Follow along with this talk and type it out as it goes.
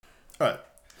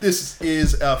This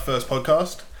is our first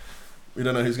podcast. We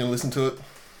don't know who's going to listen to it.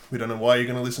 We don't know why you're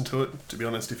going to listen to it. To be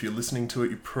honest, if you're listening to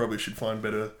it, you probably should find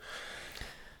better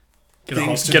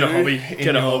things to do.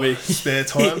 Get a hobby. Spare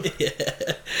time. Yeah.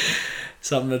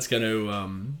 Something's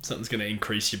gonna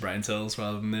increase your brain cells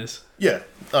rather than this. Yeah,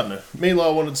 I don't know. Me and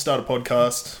Lyle wanted to start a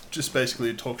podcast, just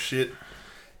basically to talk shit.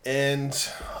 And,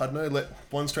 I don't know, let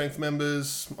One Strength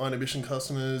members, Iron Ambition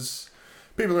customers,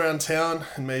 people around town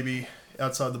and maybe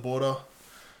outside the border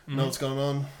know what's going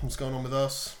on with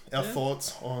us, our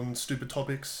thoughts on stupid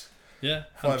topics. Yeah,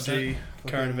 5G.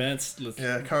 Current events.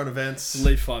 Current events. We'll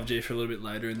leave 5G for a little bit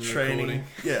later in the recording.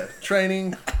 Yeah,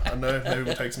 training. I don't know, maybe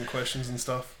we'll take some questions and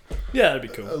stuff. Yeah, that'd be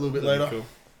cool. A little bit later. Cool.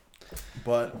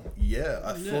 But, yeah,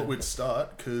 I thought we'd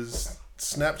start because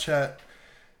Snapchat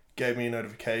gave me a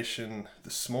notification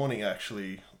this morning,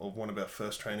 actually, of one of our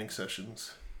first training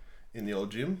sessions in the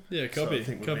old gym. Yeah, copy. So I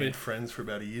think we've been friends for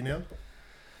about a year now.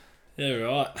 Yeah,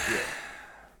 right. Yeah.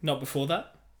 Not before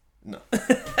that? No.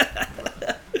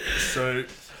 So...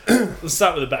 Let's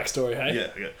start with the backstory, hey? Yeah,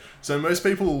 okay. So most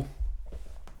people,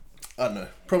 I don't know,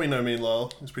 probably know me and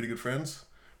Lyle as pretty good friends,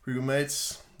 pretty good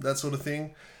mates, that sort of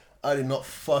thing. I did not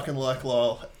fucking like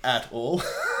Lyle at all.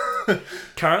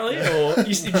 Currently? Or did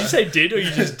you say did or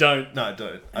you just don't? No, I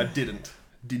don't. I didn't.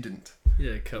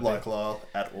 Yeah, copy. Like Lyle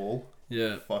at all.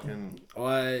 Yeah.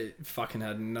 I fucking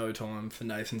had no time for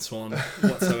Nathan Swan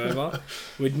whatsoever.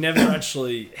 We'd never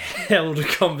actually held a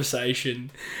conversation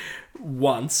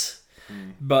once,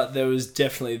 but there was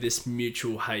definitely this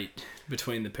mutual hate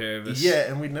between the pair of us. Yeah,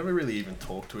 and we'd never really even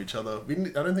talked to each other. I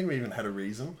don't think we even had a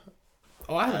reason.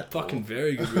 I had a fucking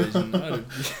very good reason.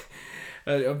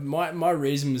 My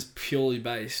reason was purely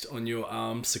based on your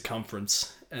arm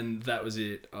circumference, and that was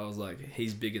it. I was like,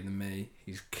 he's bigger than me.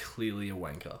 He's clearly a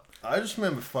wanker. I just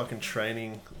remember fucking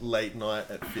training late night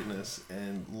at fitness,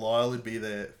 and Lyle would be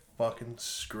there fucking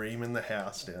screaming the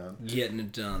house down. Getting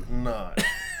it done. No.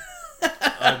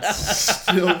 I'd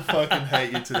still fucking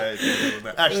hate you today.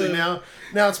 Actually, now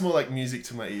it's more like music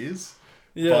to my ears.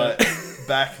 Yeah. But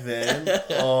back then,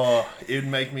 it would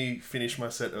make me finish my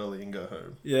set early and go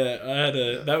home. Yeah, I had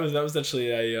that was actually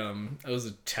that was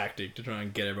a tactic to try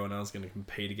and get everyone else going to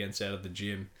compete against out of the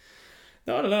gym.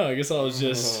 No, I don't know. I guess I was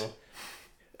just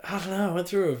I don't know. I went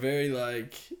through a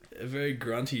very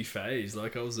grunty phase.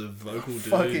 Like I was a vocal dude.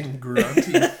 Fucking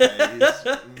grunty phase,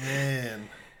 man.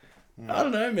 No. I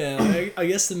don't know, man. I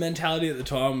guess the mentality at the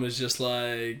time was just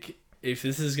like, if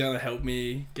this is going to help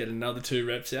me get another 2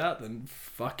 reps out, then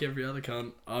fuck every other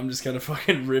cunt. I'm just going to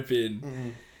fucking rip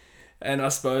in. And I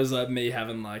suppose like me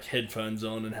having like headphones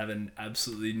on and having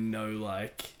absolutely no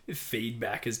like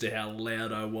feedback as to how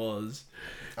loud I was.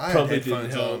 I probably had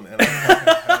headphones on and I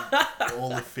fucking had all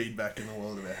the feedback in the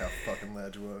world about how fucking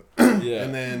loud you were. Yeah.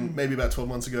 And then maybe about 12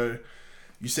 months ago,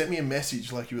 you sent me a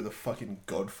message like you were the fucking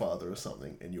Godfather or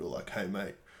something, and you were like, "Hey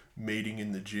mate, meeting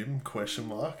in the gym?" ?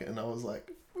 And I was like,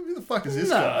 "Who the fuck is this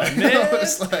guy?" Man. I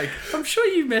was like, "I'm sure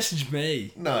you messaged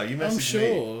me." No, you messaged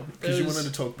me because you wanted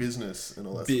to talk business and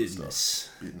all that sort of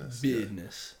stuff.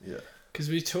 Business. Yeah. Because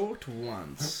we talked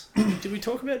once. Did we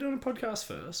talk about doing a podcast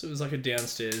first? It was like a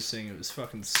downstairs thing. It was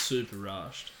fucking super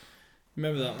rushed.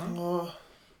 Remember that one?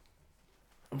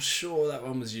 I'm sure that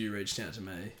one was you reached out to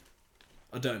me.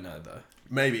 I don't know though.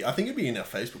 Maybe. I think it'd be in our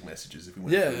Facebook messages if we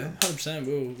went. Yeah,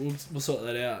 100%. We'll sort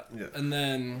that out. Yeah. And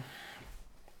then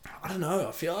I don't know.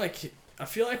 I feel like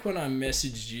when I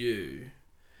messaged you,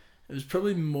 it was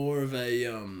probably more of a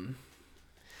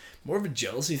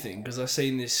jealousy thing because I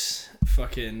seen this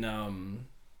fucking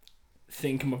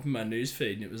thing come up in my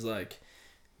newsfeed and it was like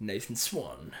Nathan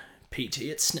Swan, PT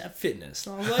at Snap Fitness.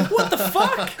 And I was like, what the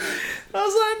fuck? I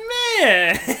was like,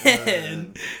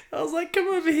 man. I was like, come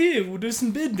over here. We'll do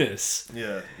some business.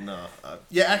 Yeah, no.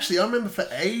 Actually, I remember for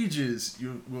ages,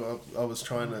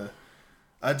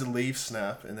 I had to leave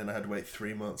Snap and then I had to wait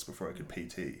 3 months before I could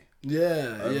PT.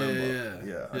 Yeah, I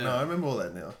remember all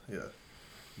that now. Yeah.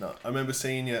 No, I remember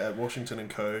seeing you at Washington &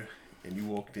 Co. and you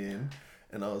walked in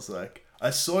and I was like,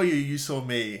 I saw you, you saw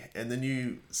me, and then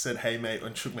you said, "Hey mate,"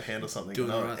 and shook my hand or something.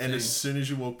 And as soon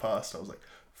as you walked past, I was like,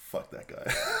 "Fuck that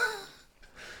guy."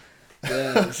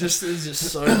 Yeah, there's just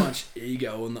so much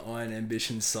ego on the Iron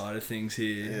Ambition side of things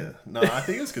here. Yeah, no, I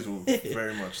think it's because we're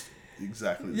very much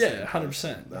exactly the same. Yeah,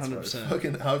 100%. 100%.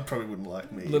 Fucking, Howard probably wouldn't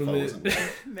like me if I wasn't.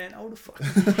 Man, I would have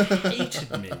fucking hated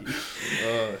me.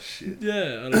 Oh shit.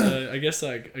 Yeah, I don't know. I guess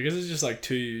it's just like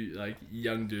 2 like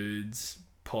young dudes.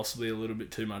 Possibly a little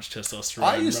bit too much testosterone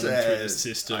running through the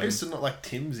system. I used to not like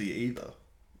Timsy either.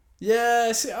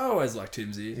 Yeah, see, I always liked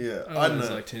Timsy. Yeah, I always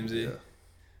liked Timsy. Yeah.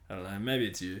 I don't know, maybe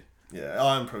it's you. Yeah,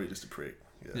 I'm probably just a prick.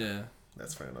 Yeah.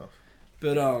 That's fair enough.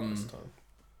 But,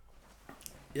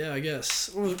 yeah, I guess.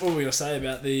 What were we gonna say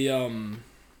about the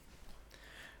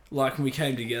like when we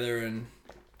came together, and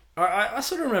I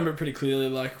sort of remember it pretty clearly.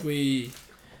 Like we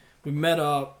met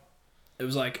up. It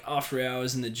was like after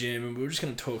hours in the gym, and we were just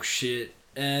gonna talk shit.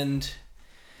 And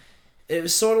it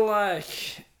was sort of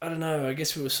like, I don't know. I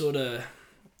guess we were sort of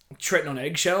treading on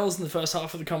eggshells in the first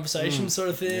half of the conversation, sort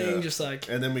of thing. Yeah. Just like,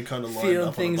 and then we kind of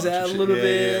feeling things out a little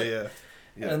bit.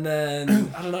 Yeah. And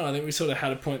then I don't know. I think we sort of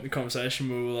had a point in the conversation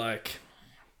where we were like,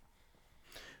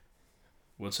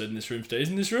 "What's in this room stays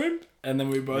in this room," and then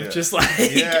we both just like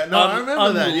I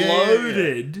remember that.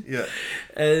 Unloaded. Yeah.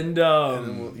 And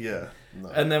No.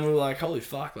 And then we were like, holy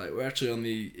fuck, like we're actually on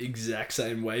the exact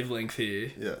same wavelength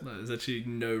here. Yeah. Like, there's actually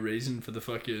no reason for the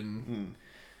fucking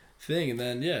thing. And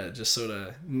then it just sort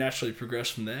of naturally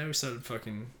progressed from there. We started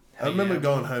fucking. I remember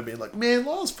going home being like, man,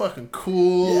 Lyle's fucking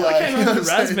cool. Yeah, like, I came home to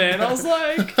Raz, man. I was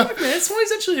like, fuck, man,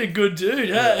 Swanny's actually a good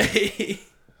dude, hey.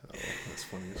 Oh, that's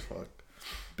funny as fuck.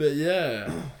 But yeah,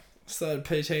 started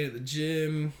PTing at the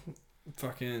gym.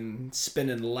 Fucking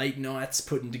spending late nights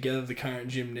putting together the current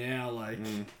gym now, like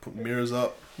putting mirrors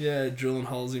up, drilling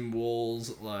holes in walls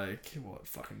at like what,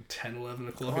 fucking 10, 11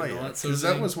 o'clock at night. Because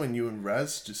that was when you and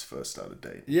Raz just first started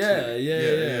dating. Yeah.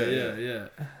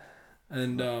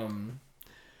 And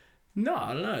no,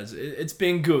 I don't know. It's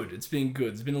been good. It's been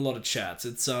good. There's been a lot of chats.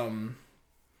 It's I don't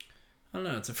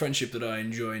know. It's a friendship that I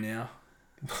enjoy now.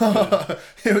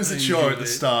 It was a chore at the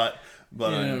start.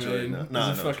 But I enjoy it now. No,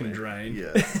 it's a fucking drain.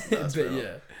 Yeah. But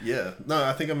yeah. Yeah. No,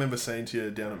 I think I remember saying to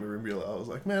you down at Marimbula, I was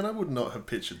like, man, I would not have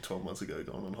pictured 12 months ago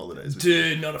going on holidays with you.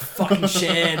 Dude, not a fucking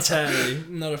chance, hey.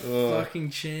 Not a fucking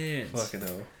chance. Fucking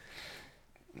hell.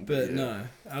 But no,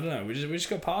 I don't know. We just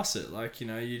got past it. Like,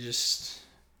 you just...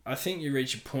 I think you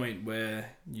reach a point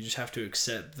where you just have to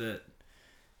accept that,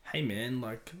 hey man,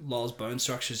 like, Lyle's bone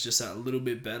structure is just that little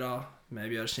bit better.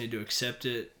 Maybe I just need to accept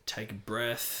it, take a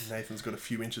breath. Nathan's got a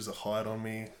few inches of height on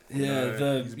me.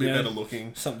 Yeah, he's a bit better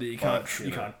looking. Something you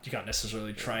can't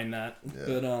necessarily train that. Yeah.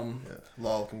 But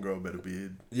Lyle can grow a better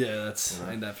beard. Yeah, that's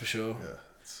ain't that for sure.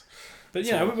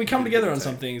 Yeah. But we come together on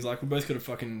some things. Like, we both got a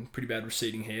fucking pretty bad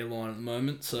receding hairline at the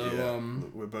moment. So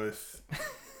look, we're both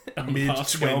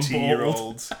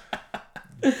mid-20-year-olds.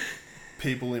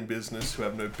 People in business who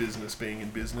have no business being in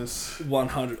business.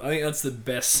 100. I think that's the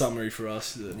best summary for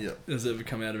us that has ever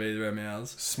come out of either of our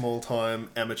mouths. Small-time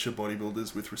amateur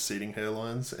bodybuilders with receding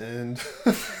hairlines and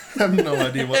have no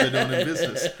idea what they're doing in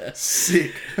business.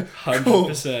 Sick.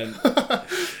 100%. Cool.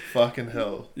 Fucking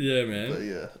hell. Yeah, man. But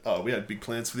yeah. Oh, we had big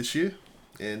plans for this year.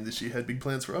 And this year had big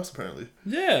plans for us, apparently.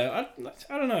 Yeah,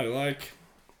 I don't know. Like,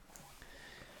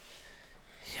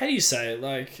 how do you say it?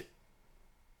 Like,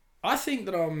 I think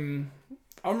that I'm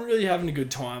really having a good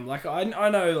time. Like, I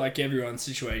know, like, everyone's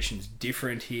situation's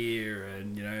different here,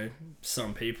 and,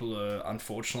 some people are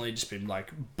unfortunately just been,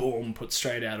 like, boom, put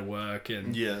straight out of work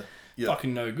and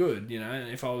fucking no good, And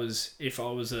if I was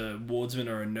a wardsman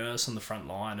or a nurse on the front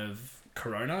line of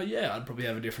Corona, I'd probably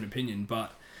have a different opinion.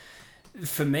 But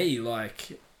for me,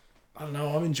 like, I don't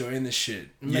know, I'm enjoying this shit.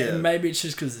 Maybe it's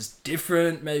just because it's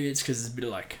different. Maybe it's because it's a bit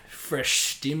of, like,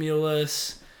 fresh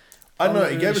stimulus. I don't know,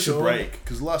 it gave us a break,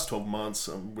 because the last 12 months,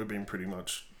 we've been pretty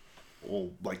much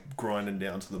all, like, grinding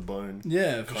down to the bone.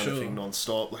 Yeah, for kind of thing,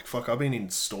 non-stop. Like, fuck, I've been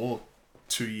in store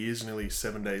 2 years, nearly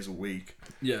 7 days a week.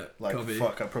 Yeah, like,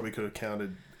 fuck, I probably could have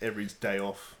counted every day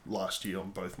off last year on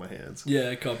both my hands.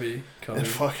 Yeah, copy. And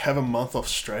fuck, have a month off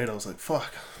straight, I was like,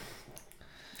 fuck,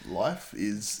 life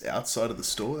is outside of the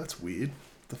store, that's weird.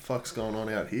 What the fuck's going on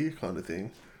out here, kind of thing.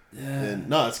 Yeah. And,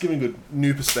 no, it's giving good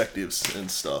new perspectives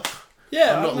and stuff.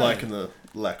 Yeah, I'm not liking the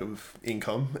lack of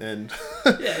income and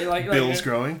bills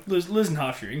growing. Losing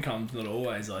half your income's not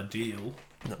always ideal.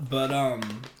 No. But, I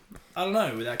don't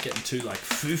know, without getting too, like,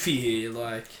 foofy here,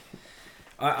 like,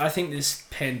 I think this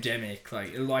pandemic,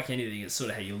 like anything, it's sort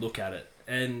of how you look at it.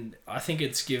 And I think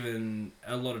it's given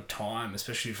a lot of time,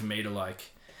 especially for me, to,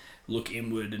 like, look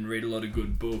inward and read a lot of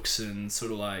good books and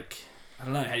sort of, like, I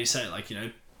don't know, how do you say it, like,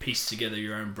 piece together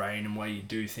your own brain and way you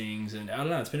do things, and I don't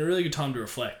know, it's been a really good time to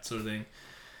reflect, sort of thing.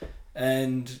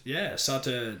 And start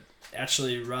to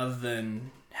actually, rather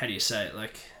than, how do you say it,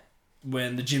 like,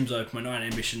 when the gym's open, when Iron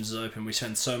Ambitions is open, we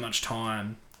spend so much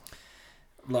time,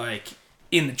 like,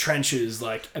 in the trenches,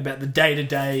 like, about the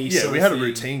day-to-day we had a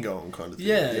routine going, kind of thing.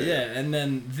 Yeah, and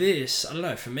then this, I don't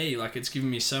know, for me, like, it's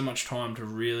given me so much time to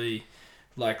really,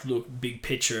 like, look big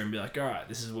picture and be like, alright,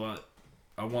 this is what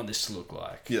I want this to look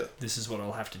like. Yeah. This is what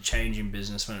I'll have to change in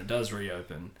business when it does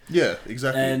reopen. Yeah,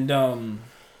 exactly. And,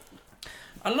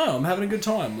 I don't know, I'm having a good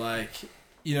time. Like,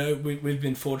 we've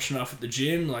been fortunate enough at the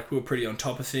gym, like, we're pretty on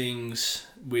top of things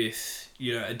with,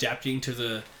 adapting to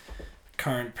the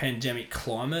current pandemic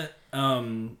climate,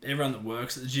 everyone that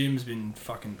works at the gym has been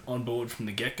fucking on board from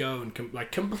the get-go and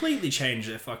completely changed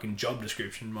their fucking job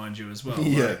description, mind you, as well.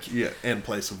 Yeah, and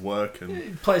place of work.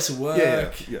 And place of work.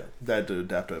 Yeah. They had to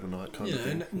adapt overnight kind of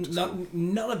thing.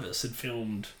 None of us had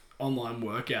filmed online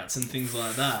workouts and things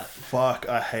like that. Fuck,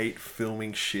 I hate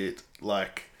filming shit.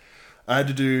 Like,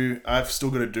 I've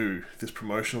still got to do this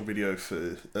promotional video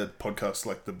for a podcast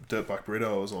like the Dirt Bike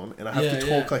Burrito I was on, and I have to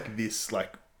talk like this,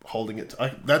 like holding it.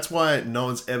 That's why no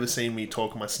one's ever seen me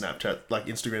talk on my Snapchat, like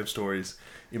Instagram stories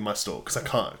in my store, because I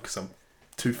can't, because I'm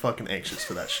too fucking anxious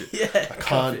for that shit. I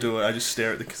can't do it. I just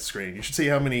stare at the screen. You should see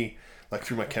how many, like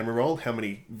through my camera roll, how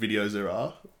many videos there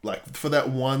are. Like for that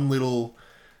one little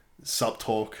sup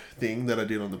talk thing that I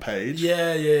did on the page.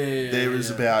 There was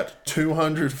about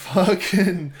 200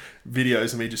 fucking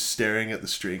videos of me just staring at the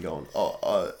screen going,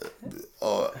 I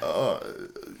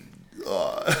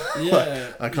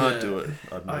can't do it.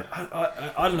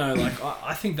 I don't know, like,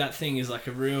 I think that thing is like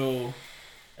a real,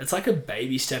 it's like a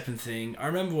baby stepping thing. I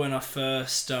remember when I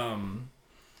first, I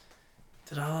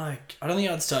don't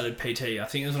think I'd started PT. I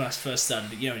think it was when I first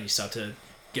started, you know, when you start to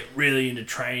get really into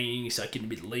training, you start getting a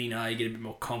bit leaner, you get a bit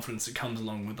more confidence that comes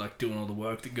along with like doing all the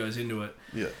work that goes into it.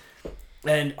 Yeah.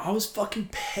 And I was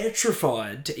fucking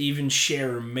petrified to even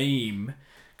share a meme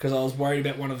because I was worried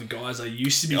about one of the guys I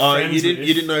used to be friends with.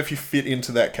 You didn't know if you fit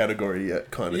into that category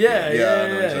yet, kind of thing. Yeah.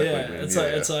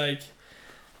 It's like,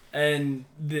 and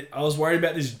I was worried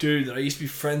about this dude that I used to be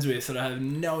friends with that I have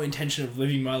no intention of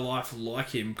living my life like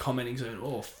him, commenting saying,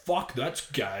 "Oh fuck,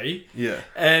 that's gay." Yeah.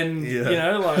 And you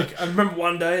know, like I remember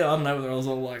one day, I don't know whether I was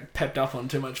all like pepped up on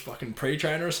too much fucking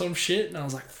pre-trainer or some shit, and I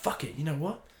was like, "Fuck it, you know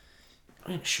what?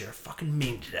 I'm gonna share a fucking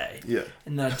meme today." Yeah.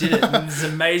 And then I did it, and this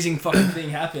amazing fucking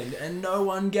thing happened, and no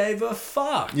one gave a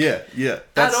fuck. Yeah.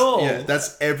 At all. Yeah,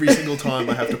 that's every single time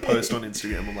I have to post on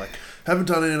Instagram. I'm like, haven't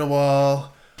done it in a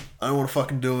while. I don't want to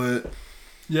fucking do it.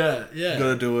 Yeah.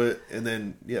 Gotta do it, and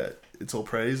then it's all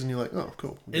praise, and you're like, oh,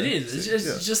 cool. It is.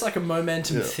 It's just like a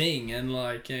momentum thing, and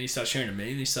like, you know, you start sharing a meme,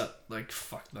 and you start like,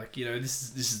 fuck, like, you know,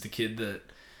 this is the kid that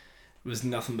was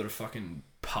nothing but a fucking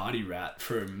party rat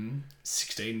from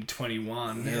 16 to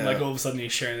 21, and like all of a sudden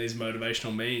he's sharing these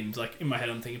motivational memes. Like in my head,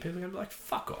 I'm thinking people are gonna be like,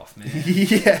 fuck off, man.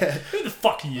 Yeah. Who the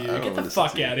fuck are you? Get the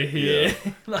fuck out of here.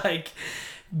 Like,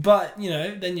 but you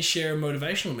know, then you share a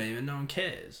motivational meme and no one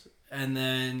cares. And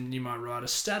then you might write a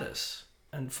status,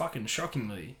 and fucking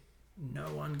shockingly, no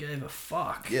one gave a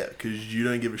fuck. Yeah, because you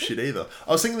don't give a shit either.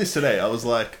 I was thinking this today. I was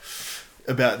like,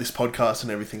 about this podcast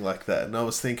and everything like that. And I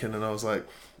was thinking, and I was like,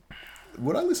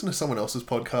 would I listen to someone else's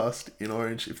podcast in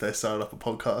Orange if they started up a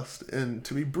podcast? And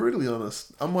to be brutally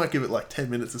honest, I might give it like 10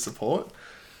 minutes of support.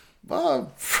 But I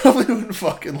probably wouldn't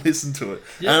fucking listen to it.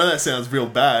 Yeah. I know that sounds real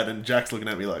bad, and Jack's looking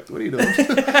at me like, what are you doing?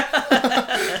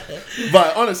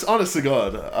 But honest to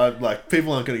God,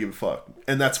 people aren't going to give a fuck.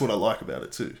 And that's what I like about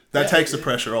it too. That takes the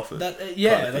pressure off it.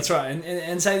 That's right.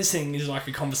 And say this thing is like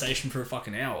a conversation for a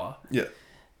fucking hour. Yeah.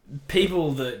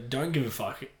 People that don't give a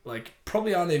fuck, like,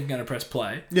 probably aren't even going to press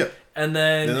play. Yeah. And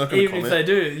then, even if they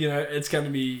do, you know, it's going to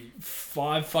be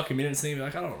 5 fucking minutes and you'll be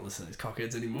like, I don't want to listen to these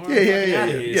cockheads anymore.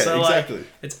 Yeah, so, exactly. Like,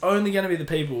 it's only going to be the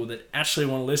people that actually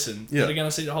want to listen that are going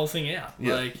to see the whole thing out.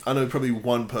 Yeah. Like, I know probably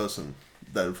one person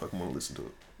that would fucking want to listen to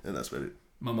it. And that's about it.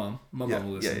 My mum. My mum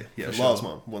will listen. Yeah. Lyle's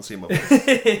mum wants to hear my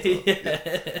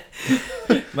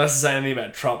voice. Must say anything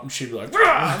about Trump and she'd be like,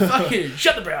 fuck you,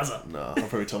 shut the browser. No, I'll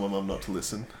probably tell my mum not to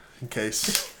listen in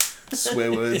case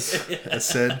swear words are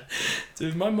said.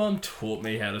 Dude, my mum taught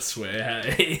me how to swear,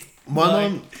 hey? My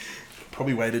mum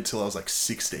probably waited till I was like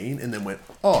 16 and then went,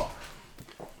 oh,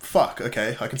 fuck,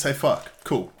 okay, I can say fuck.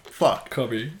 Cool. Fuck.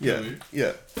 Copy.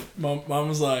 Yeah. Mum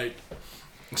was like,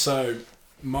 so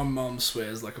my mum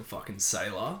swears like a fucking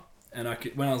sailor, and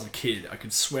when I was a kid, I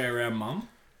could swear around mum,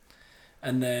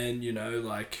 and then, you know,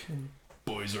 like,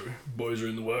 boys are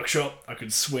in the workshop, I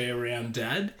could swear around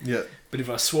dad. Yeah. But if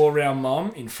I swore around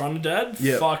mum in front of dad,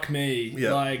 fuck me.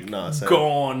 Yeah. Like,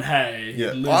 gone, hey.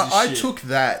 Yeah. I took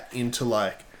that into,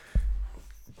 like,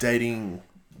 dating,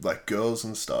 like, girls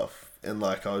and stuff. And,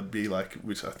 like, I would be, like,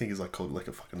 which I think is, like, called, like,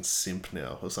 a fucking simp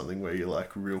now or something, where you're,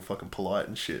 like, real fucking polite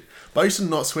and shit. But I used to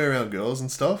not swear around girls and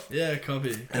stuff. Yeah,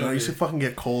 copy. And I used to fucking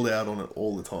get called out on it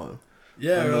all the time.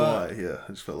 Yeah, I don't know right. why. Yeah,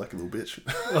 I just felt like a little bitch.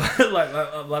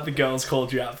 like the girls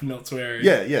called you out for not swearing.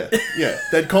 Yeah.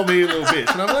 They'd call me a little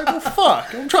bitch. And I'm like, well,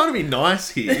 fuck. I'm trying to be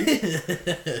nice here.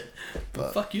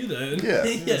 But fuck you, then.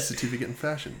 Yeah. Certificate in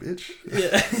fashion, bitch.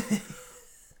 Yeah.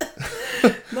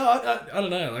 No, I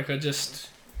don't know. Like, I just...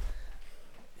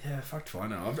 Yeah, fuck do I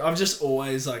know. I've just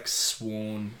always, like,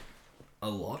 sworn a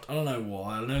lot. I don't know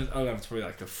why. I don't know if it's probably,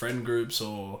 like, the friend groups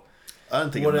or... I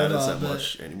don't think whatever, it matters that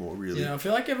much anymore, really. Yeah, I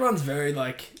feel like everyone's very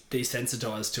like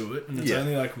desensitized to it, and it's Yeah.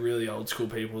 only like really old school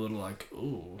people that are like,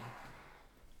 "Ooh,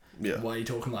 Yeah. why are you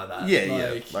talking like that?"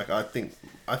 Yeah. Like I think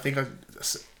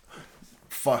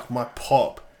fuck, my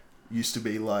pop used to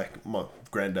be like my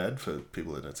granddad, for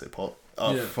people that don't say pop.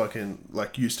 Fucking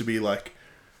like used to be like.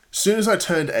 As soon as I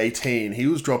turned 18, he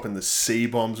was dropping the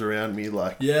C-bombs around me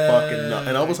like fucking nut.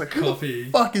 And I was like, who the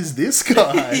fuck is this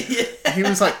guy? He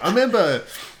was like, I remember,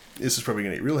 this is probably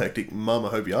going to get real hectic. Mum, I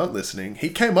hope you aren't listening. He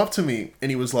came up to me and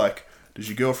he was like, does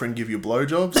your girlfriend give you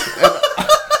blowjobs?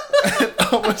 And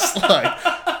I was like,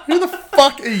 who the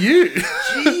fuck are you?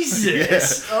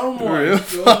 Jesus. Yeah, oh my real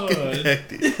God. fucking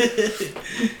hectic.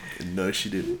 No, she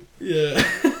didn't. Yeah.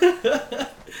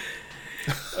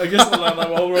 I guess like,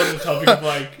 while we're on the topic of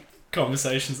like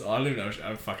conversations, I don't even know.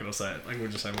 I'm fucking. I'll say it. Like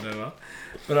we'll just say whatever.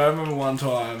 But I remember one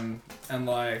time, and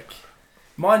like,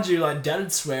 mind you, like Dad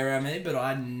would swear at me, but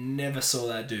I never saw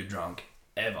that dude drunk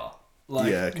ever.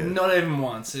 Like, not even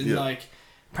once. And like,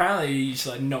 apparently he used to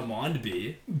like not mind a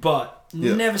beer, but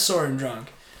never saw him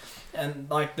drunk.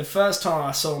 And like the first time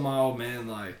I saw my old man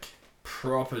like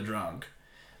proper drunk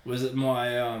was at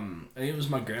my I think it was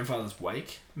my grandfather's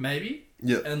wake, maybe.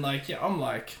 Yeah. And like, I'm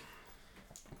like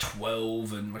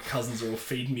 12 and my cousins are all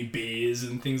feeding me beers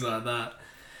and things like that.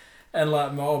 And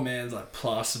like my old man's like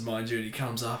plastered, mind you, and he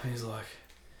comes up and he's like,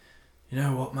 you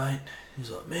know what, mate? He's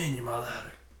like, me and your mother had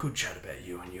a good chat about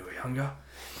you when you were younger.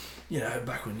 You know,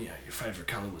 back when, you know, your favourite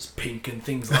colour was pink and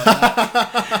things like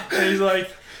that. And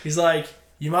he's like,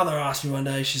 your mother asked me one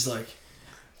day, she's like,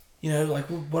 you know, like,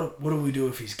 what do we do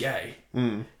if he's gay?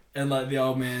 Mm. And like the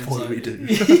old man's what like, do we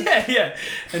do? yeah.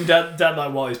 And dad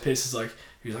like while he's pissed is like,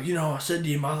 he's like, you know, I said to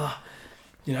your mother,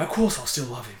 you know, of course I'll still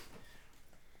love him.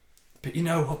 But you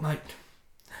know what, mate?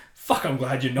 Fuck, I'm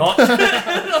glad you're not.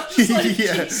 Like,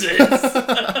 Jesus.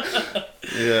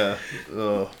 Yeah.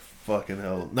 Oh, fucking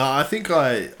hell. No, I think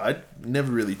I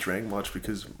never really drank much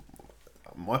because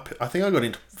I think I got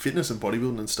into fitness and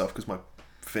bodybuilding and stuff because my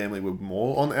family were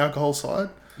more on the alcohol side.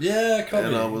 Yeah,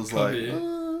 and I was like,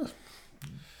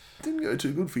 didn't go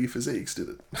too good for your physiques, did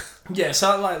it? Yeah,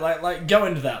 so like go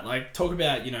into that. Like talk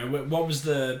about, you know, what was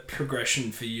the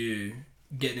progression for you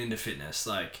getting into fitness?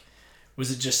 Like,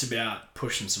 was it just about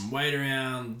pushing some weight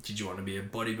around? Did you want to be a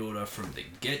bodybuilder from the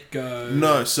get-go?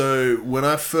 No, so when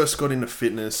I first got into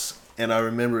fitness, and I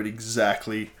remember it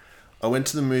exactly, I went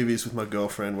to the movies with my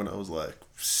girlfriend when I was like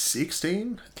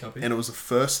 16. Copy. And it was the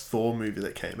first Thor movie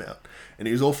that came out. And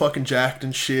he was all fucking jacked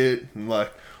and shit, and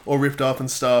like all ripped up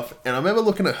and stuff. And I remember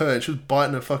looking at her and she was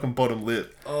biting her fucking bottom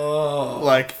lip. Oh.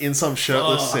 Like in some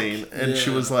shirtless scene. And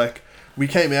she was like, we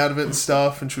came out of it and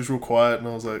stuff, and she was real quiet, and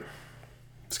I was like,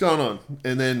 what's going on?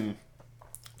 And then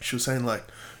she was saying like,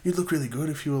 you'd look really good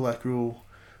if you were like real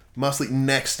muscly.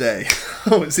 Next day,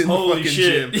 I was in the fucking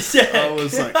gym. Yeah. I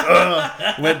was like,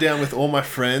 ugh. Went down with all my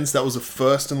friends. That was the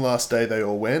first and last day they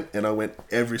all went, and I went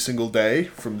every single day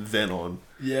from then on.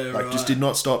 Yeah, like just did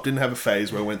not stop. Didn't have a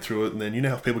phase where I went through it, and then you know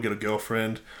how people get a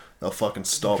girlfriend, they'll fucking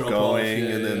stop Drop going,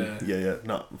 off, and then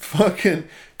no, fucking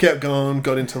kept going.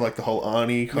 Got into like the whole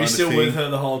Arnie kind of thing. Were you still with her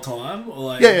the whole time? Or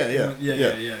like,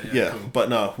 yeah. Cool. But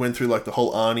no, went through like the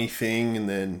whole Arnie thing, and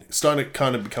then started to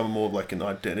kind of become more of like an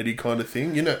identity kind of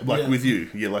thing. You know, like with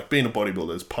you, like being a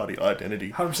bodybuilder is part of your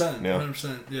identity. 100%.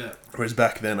 100%. Yeah. Whereas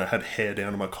back then, I had hair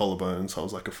down to my collarbones. I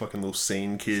was like a fucking little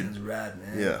scene kid. Sounds rad,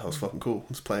 man. Yeah, I was fucking cool. I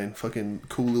was playing fucking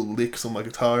cool little licks on my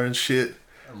guitar and shit.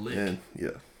 A lick. And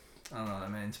I don't know what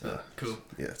that means, but cool.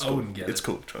 Yeah, it's I cool. wouldn't get it. It's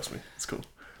cool. Trust me, it's cool.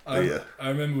 I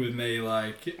remember with me,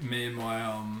 like me and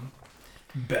my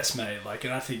best mate, like,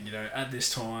 and I think, you know, at this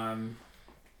time,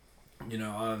 you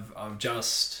know, I've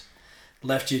just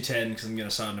left year 10 because I'm going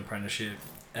to start an apprenticeship,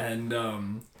 and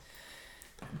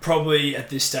probably at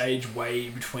this stage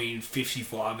weighed between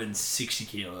 55 and 60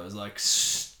 kilos, like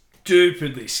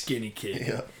stupidly skinny kid.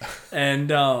 Yeah. And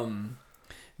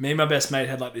me and my best mate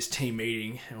had like this team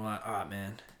meeting, and we're like, all right,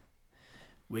 man,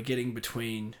 we're getting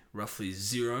between roughly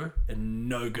 0 and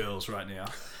no girls right now.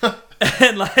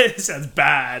 And like, it sounds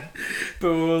bad,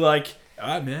 but we were like, all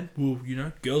right, man, well, you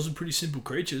know, girls are pretty simple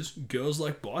creatures. Girls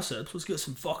like biceps. Let's get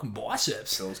some fucking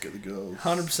biceps. Girls get the girls.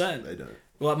 100%. They don't.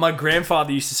 Well, like my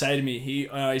grandfather used to say to me,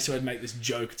 I used to always make this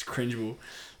joke, it's cringeable.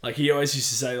 Like, he always used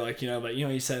to say, like,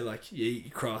 you say, like, you eat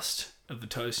your crust of the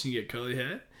toast and you get curly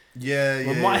hair. Yeah,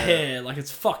 Well, my hair, like,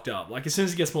 it's fucked up. Like, as soon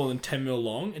as it gets more than 10 mil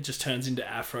long, it just turns into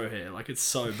afro hair. Like, it's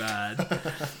so bad.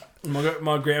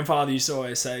 My grandfather used to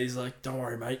always say, he's like, don't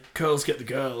worry, mate, curls get the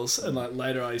girls. And, like,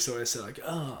 later I used to always say, like,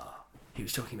 He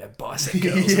was talking about bicep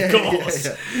girls, of course.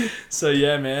 Yeah. So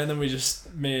yeah, man. Then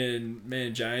me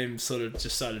and James sort of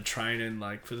just started training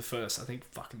like for the first, I think,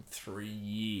 fucking 3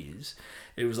 years.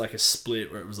 It was like a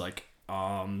split where it was like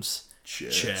arms,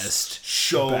 chest,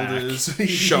 shoulders, back,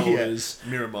 shoulders,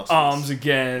 mirror muscles, arms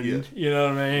again. Yeah. You know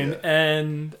what I mean? Yeah.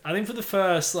 And I think for the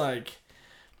first like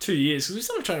 2 years, because we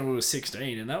started training when we were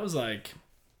 16, and that was like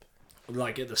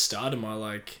at the start of my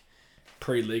like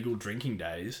pre-legal drinking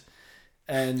days.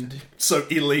 And so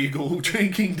illegal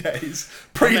drinking days,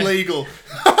 pre-legal.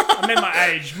 I meant my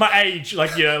age,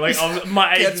 like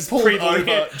my age Gets was pre-legal.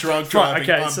 over drunk driving.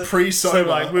 Okay, I'm pre-sober. So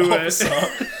like we were.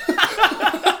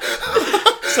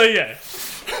 So yeah,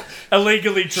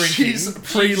 illegally drinking. She's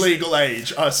pre-legal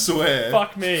age, I swear.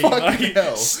 Fuck me. Fucking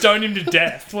hell. Stone him to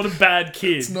death. What a bad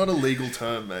kid. It's not a legal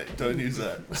term, mate. Don't use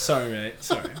that. Sorry, mate.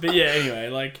 Sorry. But yeah, anyway,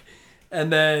 like,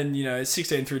 and then,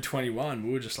 16 through 21,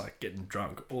 we were just like getting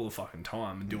drunk all the fucking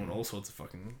time and doing all sorts of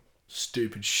fucking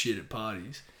stupid shit at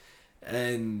parties.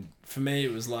 And for me,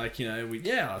 it was like,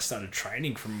 I started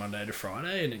training from Monday to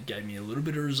Friday, and it gave me a little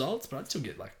bit of results, but I'd still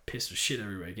get like pissed as shit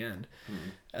every weekend.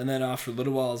 And then after a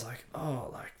little while, I was like,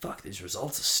 oh, like, fuck, these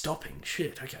results are stopping.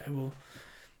 Shit, okay, well,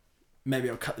 maybe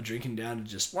I'll cut the drinking down to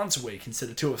just once a week instead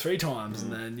of 2 or 3 times.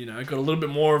 And then, got a little bit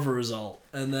more of a result.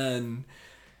 And then,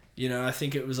 I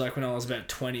think it was like when I was about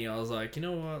 20, I was like, you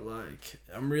know what, like,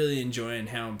 I'm really enjoying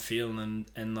how I'm feeling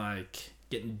and like,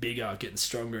 getting bigger, getting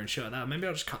stronger and shit like that. Maybe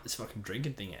I'll just cut this fucking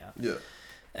drinking thing out. Yeah.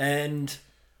 And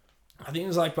I think it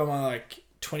was like by my like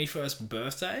 21st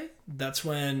birthday, that's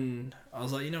when I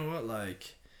was like, you know what,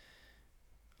 like,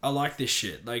 I like this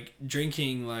shit. Like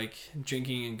drinking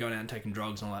and going out and taking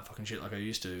drugs and all that fucking shit like I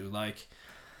used to. Like,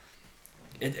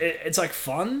 it's like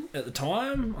fun at the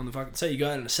time. On the fucking, say you go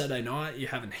out on a Saturday night, you're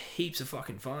having heaps of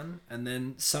fucking fun, and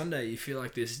then Sunday you feel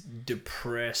like this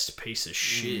depressed piece of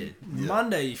shit. Yeah.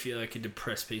 Monday you feel like a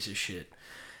depressed piece of shit,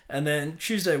 and then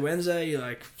Tuesday, Wednesday you're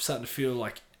like starting to feel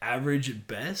like average at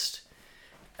best,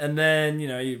 and then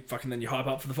you hype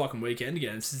up for the fucking weekend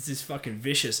again. It's just this fucking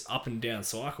vicious up and down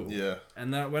cycle. Yeah.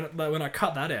 And that when I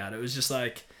cut that out, it was just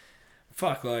like,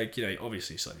 fuck, like,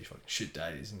 obviously so you fucking shit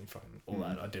days and you fucking all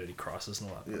that identity crisis and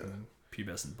all that fucking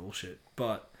pubescent bullshit.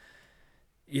 But,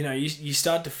 you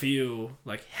start to feel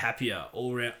like happier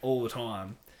all the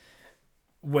time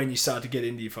when you start to get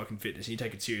into your fucking fitness and you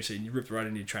take it seriously and you rip right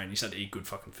into your train and you start to eat good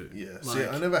fucking food. Yeah. Like, See,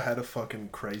 I never had a fucking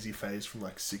crazy phase from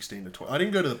like 16 to 20. I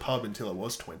didn't go to the pub until I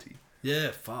was 20.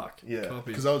 Yeah, fuck. Yeah.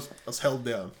 Because I was held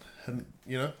down. And,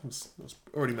 I was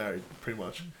already married, pretty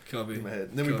much. Copy. In my head.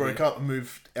 And then we broke up and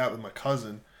moved out with my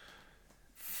cousin.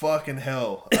 Fucking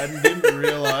hell. I didn't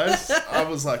realise. I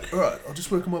was like, alright, I'll just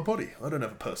work on my body. I don't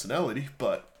have a personality,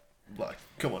 but, like,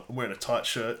 come on, I'm wearing a tight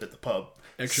shirt at the pub.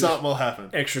 Something will happen.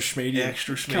 Extra schmeedy.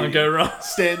 Can't Can't go wrong.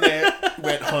 Stand there,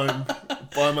 went home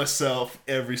by myself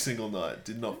every single night.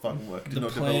 Did not fucking work. Did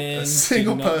not develop a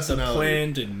single personality. The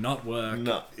plan did not work.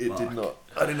 No, it did not.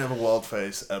 I didn't have a wild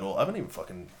face at all. I haven't even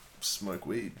fucking smoked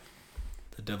weed.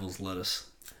 The devil's lettuce.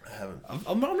 I haven't.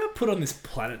 I'm not put on this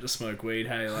planet to smoke weed,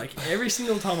 hey. Like, every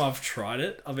single time I've tried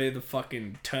it, I've either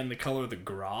fucking turned the colour of the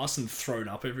grass and thrown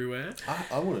up everywhere.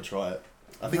 I want to try it.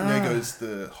 I think there goes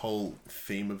the whole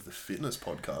theme of the fitness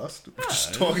podcast. We're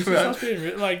just talking about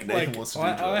Nathan wants to do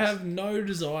drugs. I have no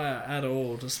desire at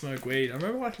all to smoke weed. I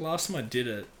remember like last time I did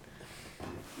it,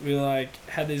 we like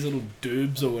had these little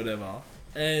doobs or whatever,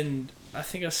 and I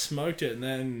think I smoked it, and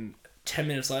then 10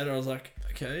 minutes later I was like,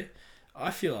 okay, I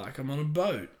feel like I'm on a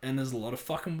boat and there's a lot of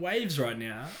fucking waves right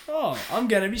now. Oh, I'm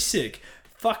gonna be sick.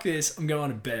 Fuck this, I'm going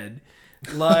to bed.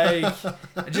 Like,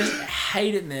 I just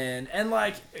hate it, man. And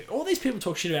like, all these people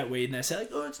talk shit about weed and they say like,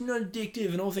 oh, it's not addictive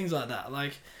and all things like that.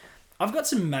 Like, I've got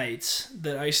some mates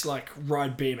that I used to like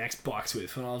ride BMX bikes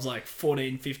with when I was like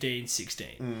 14, 15,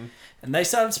 16. And they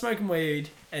started smoking weed,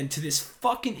 and to this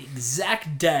fucking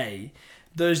exact day,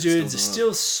 those dudes are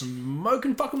still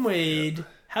smoking fucking weed,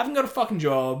 haven't got a fucking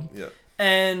job.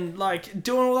 And like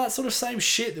doing all that sort of same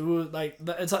shit that were like,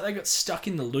 it's like they got stuck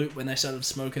in the loop when they started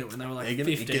smoking it when they were like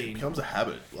 15. It becomes a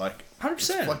habit, like 100%. It's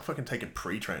like fucking taking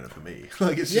pre-trainer for me.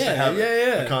 Like it's just a habit.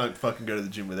 Yeah. I can't fucking go to the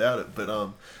gym without it. But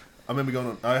I remember going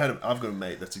on. I've got a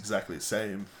mate that's exactly the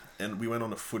same, and we went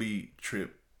on a footy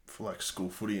trip for like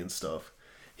school footy and stuff.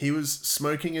 He was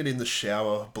smoking it in the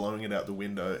shower, blowing it out the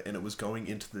window, and it was going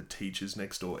into the teachers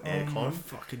next door aircon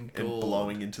and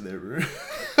blowing into their room.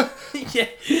 Yeah,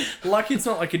 like it's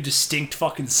not like a distinct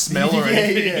fucking smell or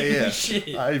anything. Yeah.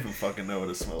 Shit. I even fucking know what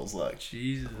it smells like.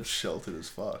 Jesus. I'm sheltered as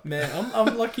fuck. Man,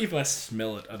 I'm lucky if I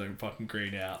smell it, I don't fucking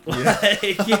green out.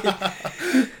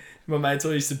 My mates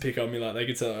all used to pick on me, like, they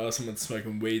could tell, oh, someone's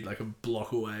smoking weed, like, a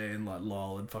block away and, like,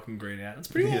 Lyle and fucking green out. It's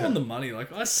pretty well on the money.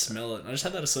 Like, I smell it, and I just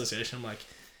had that association. I'm like,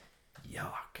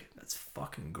 yuck, that's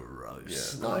fucking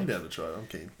gross. Yeah, no, I'm down to try it. I'm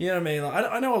keen. You know what I mean?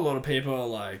 Like, I know a lot of people are,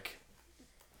 like,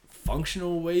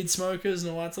 functional weed smokers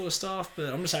and all that sort of stuff,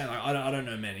 but I'm just saying, like, I don't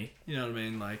know many. You know what I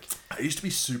mean? Like, I used to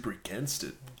be super against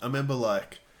it. I remember,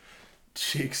 like,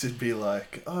 chicks would be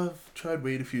like, oh, I've tried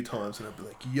weed a few times, and I'd be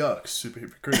like, yuck, super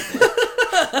hypocritical.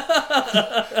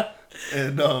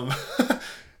 And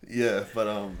yeah,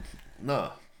 but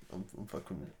nah, I'm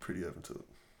fucking pretty open to it.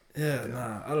 Yeah,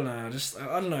 nah, I don't know.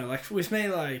 I don't know. Like, with me,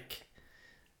 like,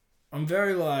 I'm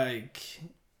very, like,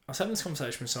 I was having this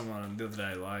conversation with someone the other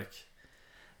day, like,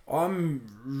 I'm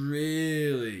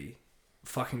really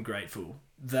fucking grateful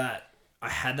that I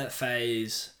had that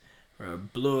phase where I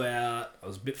blew out. I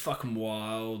was a bit fucking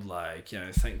wild. Like, you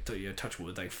know, touch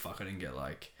wood, thank fuck I didn't get,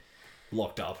 like,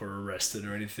 locked up or arrested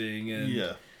or anything. And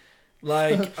yeah.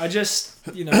 Like, I just,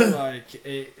 you know, like,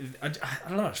 I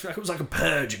don't know. I feel like it was like a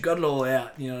purge. You got it all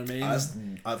out. You know what I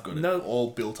mean? I've got it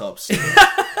all built up still.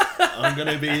 I'm going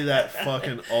to be that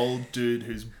fucking old dude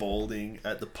who's balding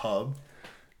at the pub.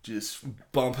 Just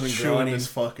bumping and chewing grinding. his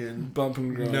fucking... Bumping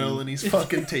and grinding. Knurling his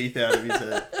fucking teeth out of his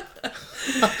head.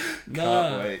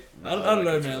 Can't wait. I don't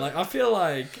know, man. Like, I feel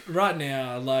like right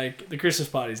now, like, the Christmas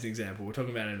party is an example. We're talking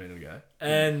about it a minute ago.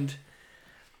 And...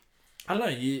 I don't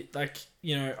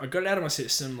know, I got it out of my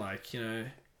system, like, you know,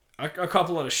 I cop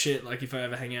a lot of shit, like, if I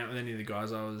ever hang out with any of the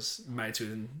guys I was mates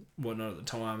with and whatnot at the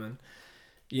time, and,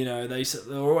 you know, they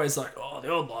were always like, oh, the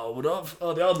old Lyle would have,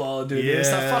 oh, the old Lyle would do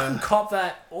this. I fucking cop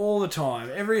that all the time,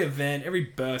 every event, every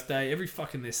birthday, every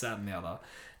fucking this, that, and the other.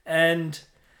 And,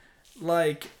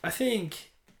 like, I think...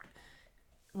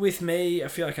 with me, I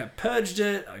feel like I purged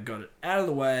it, I got it out of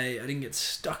the way, I didn't get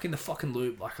stuck in the fucking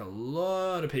loop like a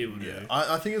lot of people do.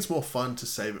 I think it's more fun to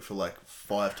save it for like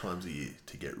 5 times a year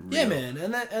to get real. Yeah, man,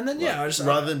 and then like, yeah, I just...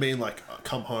 rather than being like,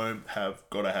 come home,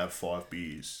 gotta have 5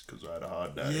 beers because I had a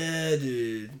hard day. Yeah,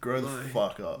 dude. Grow the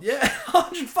fuck up. Yeah,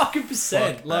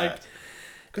 100%. Like,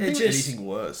 couldn't think of anything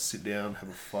worse. Sit down, have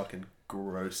a fucking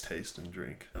gross taste and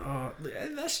drink. Oh,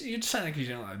 you're just saying because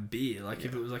you don't like beer. Like,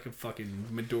 if it was like a fucking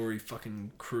Midori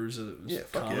fucking cruiser that was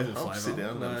carnival I'll flavour. sit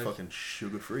down and have a fucking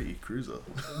sugar-free cruiser.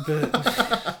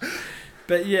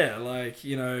 But yeah, like,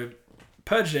 you know,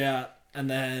 purged out, and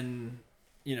then,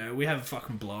 you know, we have a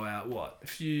fucking blowout. What, a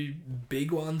few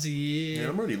big ones a year? Yeah,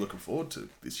 I'm already looking forward to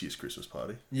this year's Christmas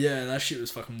party. Yeah, that shit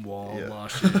was fucking wild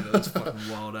last year. That was fucking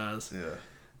wild as. Yeah.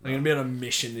 I'm going to be on a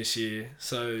mission this year.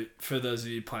 So, for those of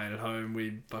you playing at home,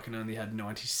 we fucking only had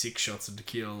 96 shots of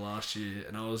tequila last year,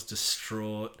 and I was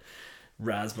distraught.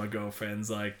 Raz, my girlfriend's,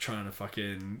 like, trying to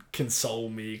fucking console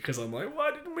me, because I'm like,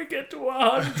 why didn't we get to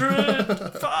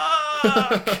 100?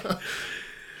 Fuck!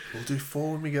 We'll do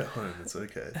 4 when we get home. It's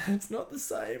okay. It's not the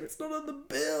same. It's not on the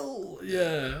bill.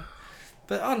 Yeah.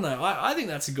 But I don't know. I think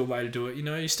that's a good way to do it. You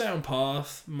know, you stay on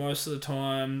path most of the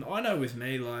time. I know with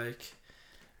me, like...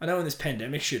 I know when this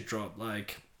pandemic shit dropped,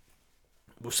 like,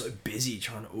 we're so busy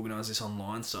trying to organise this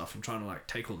online stuff and trying to, like,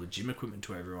 take all the gym equipment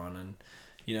to everyone and,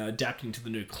 you know, adapting to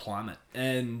the new climate.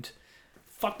 And,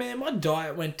 fuck, man, my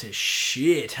diet went to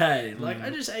shit, hey? Like, I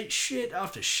just ate shit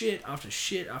after shit after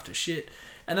shit after shit.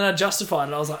 And then I justified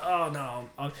it. I was like, oh,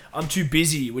 no, I'm too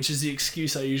busy, which is the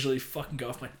excuse I usually fucking go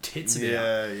off my tits about.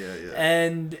 Yeah.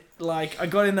 And, like, I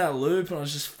got in that loop and I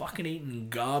was just fucking eating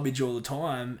garbage all the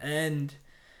time. And,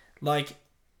 like...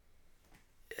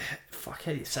 fuck,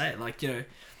 how do you say it? Like, you know,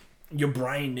 your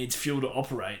brain needs fuel to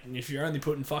operate, and if you're only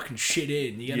putting fucking shit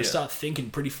in, you're gonna start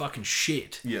thinking pretty fucking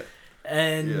shit. Yeah.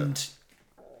 And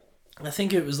I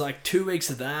think it was like 2 weeks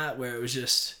of that where it was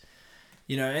just,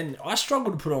 you know, and I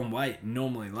struggle to put on weight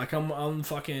normally. Like, I'm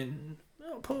fucking,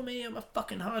 oh, poor me, I'm a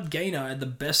fucking hard gainer at the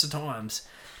best of times.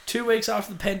 2 weeks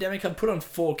after the pandemic, I put on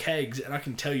 4 kegs, and I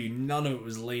can tell you none of it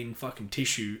was lean fucking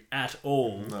tissue at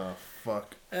all. No,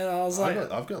 fuck. And I was like...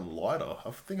 I've gotten lighter.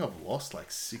 I think I've lost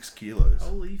like 6 kilos.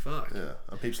 Holy fuck. Yeah,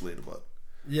 I'm heaps leaner, but...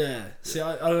 Yeah. See,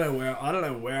 I don't know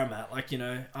where I'm at. Like, you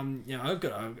know, I've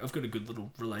got a good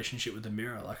little relationship with the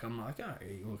mirror. Like, I'm like, oh,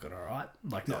 you looking alright.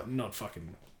 Like, not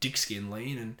fucking dick skin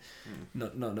lean, and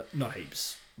not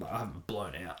heaps. Like, I haven't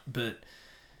blown out, but...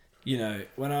 You know,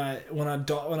 when I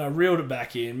reeled it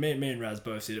back in, me and Raz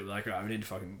both did it. We're like, all right, we need to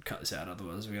fucking cut this out,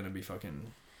 otherwise we're gonna be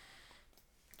fucking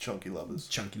chunky lovers.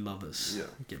 Yeah,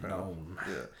 getting on.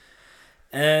 Yeah.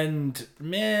 And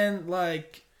man,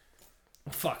 like,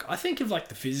 fuck, I think of like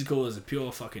the physical as a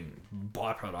pure fucking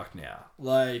byproduct now.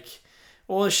 Like,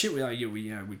 all the shit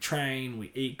we train,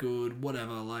 we eat good,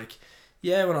 whatever. Like,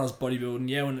 yeah, when I was bodybuilding,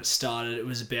 yeah, when it started, it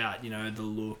was about, you know, the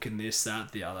look and this,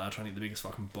 that, the other, trying to get the biggest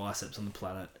fucking biceps on the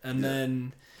planet. And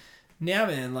then now,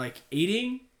 man, like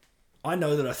eating, I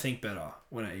know that I think better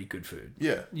when I eat good food.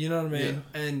 Yeah. You know what I mean?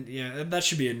 Yeah. And yeah, that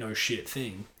should be a no shit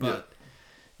thing. But,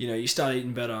 you know, you start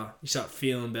eating better, you start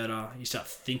feeling better, you start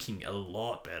thinking a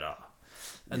lot better.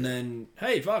 And then,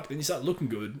 hey, fuck, then you start looking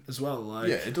good as well. Like,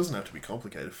 yeah, it doesn't have to be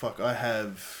complicated. Fuck, I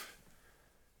have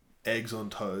eggs on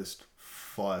toast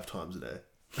 5 times a day.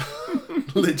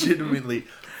 Legitimately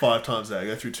 5 times a day. I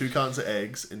go through 2 cartons of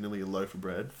eggs and nearly a loaf of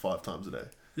bread 5 times a day.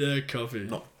 Yeah, coffee.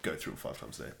 Not go through it 5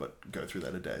 times a day, but go through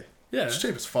that a day. Yeah. It's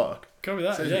cheap as fuck. Copy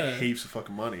that, Saves yeah. me heaps of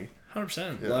fucking money.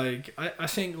 100%. Yeah. Like, I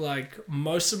think, like,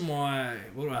 most of my...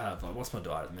 What do I have? Like, what's my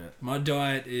diet at the minute? My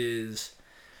diet is...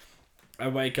 I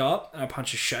wake up and I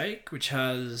punch a shake, which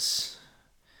has...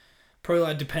 Probably,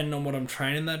 like, depending on what I'm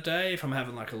training that day. If I'm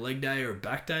having, like, a leg day or a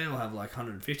back day, I'll have, like,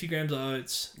 150 grams of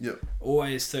oats. Yep.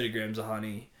 Always 30 grams of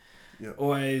honey. Yep.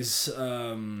 Always...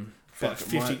 about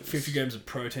 50 grams of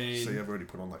protein. So you've already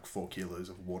put on like 4 kilos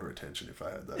of water retention if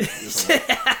I had that. Just like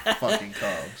fucking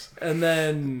carbs. And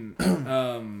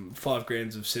then 5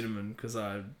 grams of cinnamon because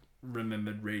I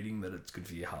remembered reading that it's good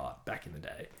for your heart back in the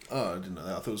day. Oh, I didn't know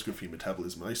that. I thought it was good for your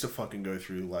metabolism. I used to fucking go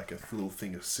through like a little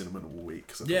thing of cinnamon a week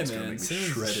because I thought it was going to make me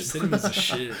shredded. Cinnamon's a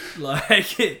shit. Like,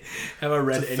 have I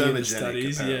read any of the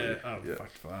studies? Apparently. Yeah. Oh, yeah.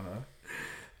 Fuck if I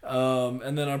know.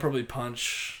 And then I probably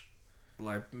punch...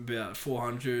 like about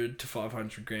 400 to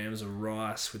 500 grams of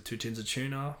rice with 2 tins of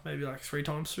tuna, maybe like 3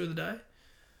 times through the day.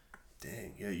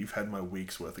 Dang, yeah, you've had my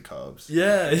week's worth of carbs.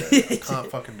 Yeah. I can't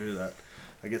fucking do that.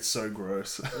 I get so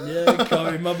gross. Yeah,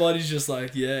 Kobe, my body's just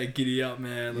like, yeah, giddy up,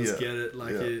 man. Let's get it.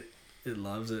 Like, it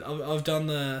loves it. I've done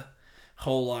the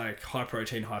whole, like, high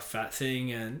protein, high fat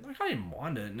thing, and like, I didn't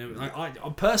mind it. And like, I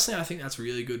personally, I think that's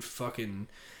really good fucking...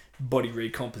 body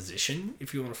recomposition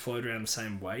if you want to float around the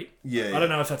same weight. I don't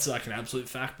know if that's like an absolute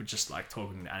fact, but just like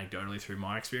talking anecdotally through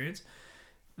my experience,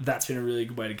 that's been a really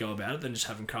good way to go about it than just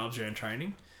having carbs around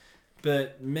training.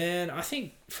 But man, I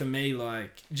think for me,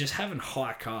 like just having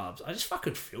high carbs, I just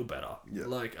fucking feel better.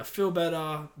 Like I feel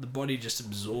better, the body just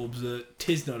absorbs it,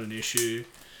 'tis not an issue.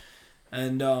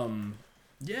 And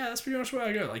yeah, that's pretty much where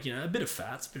I go. Like, you know, a bit of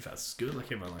fats is good.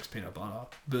 Like everyone likes peanut butter,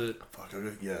 but fuck, I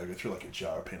go through like a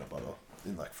jar of peanut butter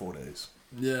in like 4 days.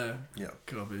 Yeah.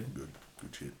 Copy. Good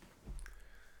shit.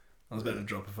 I was about to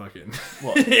drop a fucking...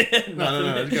 What?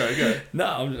 No, go. No,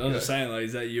 I'm just saying, like,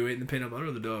 is that you eating the peanut butter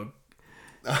or the dog?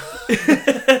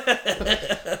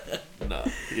 No,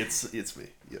 it's me.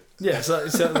 Yep. Yeah, so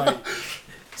like...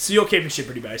 So you're keeping shit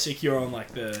pretty basic. You're on,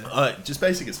 like, the... just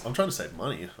basic. I'm trying to save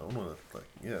money. I want to, like,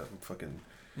 I'm fucking...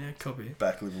 Yeah, copy.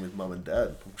 Back living with mum and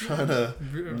dad. I'm trying to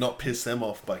not piss them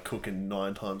off by cooking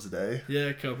 9 times a day.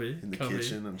 Yeah, copy. In the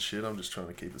kitchen and shit. I'm just trying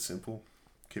to keep it simple.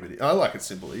 I like it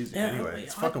simple, easy. Yeah, anyway,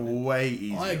 it's fucking way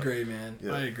easier. I agree, man.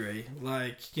 Yeah. I agree.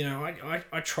 Like, you know,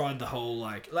 I tried the whole,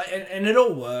 like and it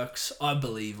all works, I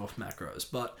believe, off macros.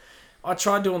 But I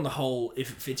tried doing the whole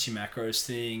if it fits your macros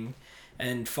thing.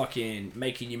 And fucking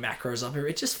making your macros up here,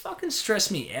 it just fucking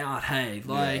stressed me out, hey.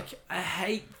 Like, I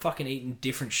hate fucking eating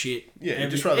different shit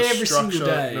every single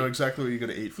day. Know exactly what you got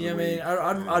to eat for the week. You know what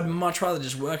I mean? I'd much rather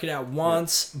just work it out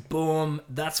once, boom,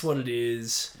 that's what it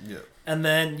is. Yeah. And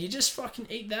then you just fucking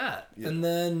eat that. Yeah. And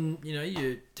then, you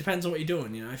know, depends on what you're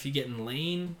doing. You know, if you're getting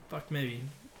lean, fuck, maybe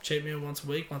cheat meal once a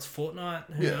week, once a fortnight,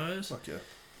 who knows? Fuck yeah.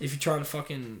 If you're trying to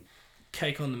fucking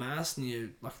cake on the mass and you're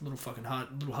like a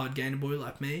little hard gainer boy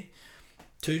like me,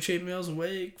 2 cheat meals a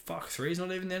week, fuck, 3's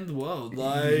not even the end of the world.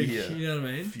 Like, you know what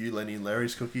I mean? A few Lenny and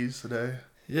Larry's cookies a day.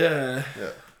 Yeah.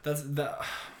 That.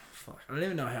 Fuck, I don't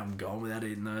even know how I'm going without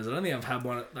eating those. I don't think I've had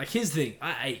one. Like, here's the thing.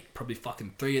 I ate probably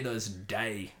fucking 3 of those a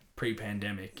day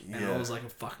pre-pandemic. And I was like a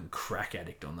fucking crack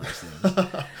addict on those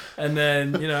things. And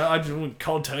then, you know, I just went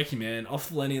cold turkey, man. Off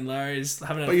the Lenny and Larry's.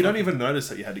 But you don't even notice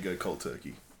that you had to go cold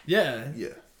turkey. Yeah.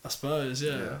 Yeah. I suppose,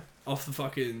 yeah. Off the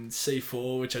fucking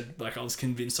C4, which I was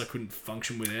convinced I couldn't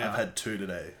function without. I've had 2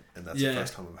 today, and that's the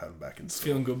first time I've had them back in store.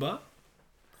 Feeling good, bud?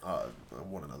 I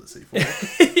want another C4.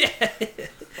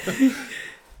 Yeah.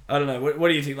 I don't know. What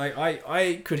do you think? Like,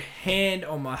 I could hand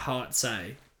on my heart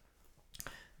say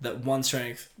that One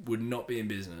Strength would not be in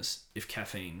business if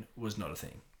caffeine was not a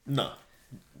thing. No.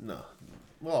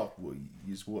 Well,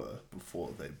 you were before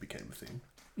they became a thing.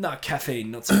 No, caffeine,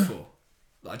 not C4.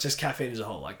 Like, just caffeine as a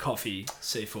whole, like coffee,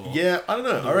 C4. Yeah, I don't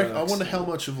know. I wonder how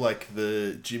much of, like,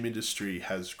 the gym industry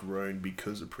has grown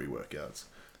because of pre-workouts.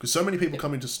 Because so many people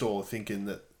come into store thinking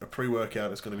that a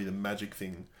pre-workout is going to be the magic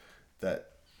thing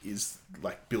that is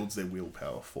like builds their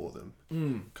willpower for them,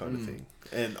 kind of thing.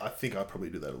 And I think I probably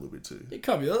do that a little bit too. It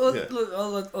could be.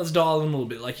 Let's dial in a little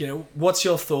bit. Like, what's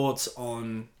your thoughts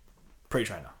on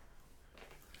pre-trainer?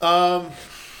 All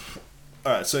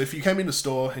right. So if you came in the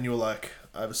store and you were like,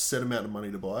 I have a set amount of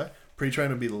money to buy, pre-trainer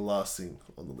would be the last thing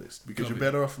on the list because you're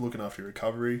better off looking after your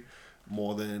recovery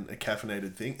more than a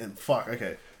caffeinated thing. And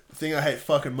the thing I hate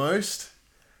fucking most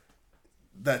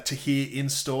that to hear in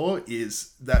store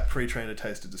is that pre-trainer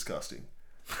tasted disgusting.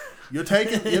 You're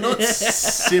not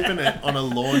sipping it on a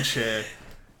lawn chair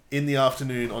in the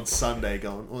afternoon on Sunday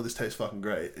going, oh, this tastes fucking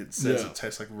great. It says it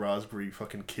tastes like raspberry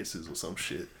fucking kisses or some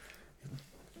shit.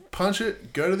 Punch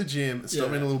it, go to the gym, and stop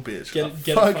being a little bitch. Get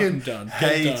it fucking done.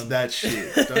 Hate that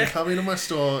shit. Don't come into my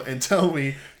store and tell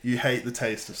me you hate the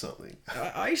taste of something.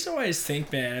 I used to always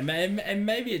think, man, and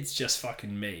maybe it's just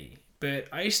fucking me, but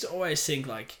I used to always think,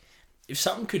 like, if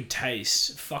something could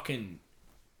taste fucking,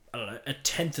 I don't know, a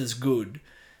tenth as good,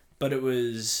 but it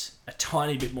was a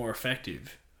tiny bit more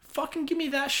effective, fucking give me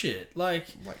that shit. Like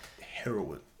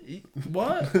heroin.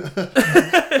 What?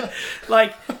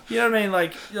 Like, you know what I mean?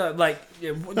 Like,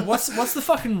 what's the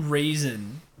fucking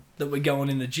reason that we're going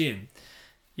in the gym?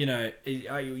 We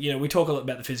talk a lot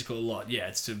about the physical a lot. Yeah,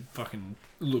 it's to fucking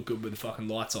look good with the fucking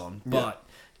lights on. But,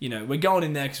 we're going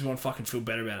in there because we want to fucking feel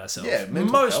better about ourselves. Yeah,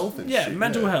 mental health and shit.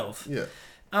 Mental health. Yeah.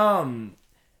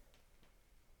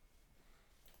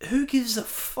 Who gives a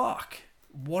fuck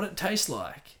what it tastes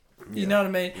like? You Yeah. know what I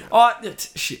mean? Oh,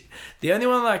 shit. The only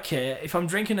one that I care, if I'm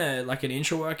drinking an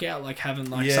intra workout, like having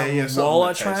something while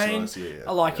I train, nice.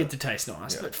 I like it to taste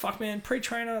nice. Yeah. But fuck, man,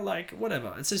 pre-trainer,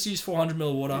 whatever. It says use 400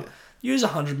 ml of water. Yeah. Use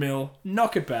 100 ml,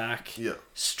 knock it back,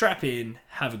 strap in,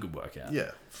 have a good workout. Yeah,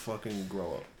 fucking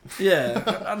grow up. Yeah,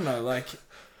 I don't know,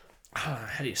 how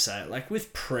do you say it? Like,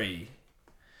 with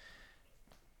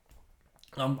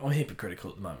I'm hypocritical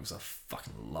at the moment because I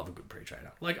fucking love a good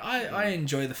pre-trainer. Like, I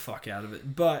enjoy the fuck out of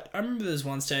it. But I remember there's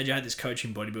one stage I had this coach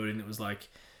in bodybuilding that was like,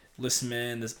 listen,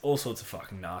 man, there's all sorts of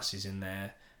fucking nasties in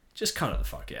there. Just cut it the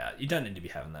fuck out. You don't need to be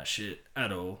having that shit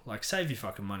at all. Like, save your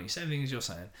fucking money. Same thing as you're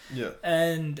saying. Yeah.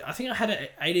 And I think I had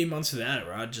 18 months without it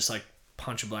where I'd just,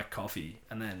 punch a black coffee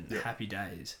and then happy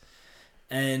days.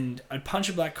 And I'd punch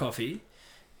a black coffee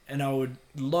and I would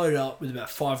load up with about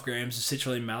 5 grams of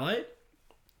citrulline malate.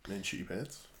 And shit your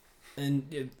pants.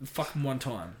 And fucking one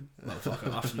time,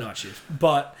 motherfucker, after night shift.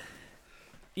 But,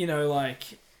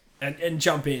 and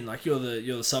jump in, you're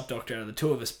the sub doctor out of the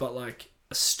two of us, but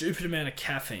a stupid amount of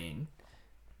caffeine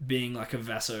being a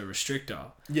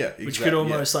vasorestrictor. Yeah, exactly. Which could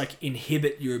almost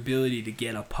inhibit your ability to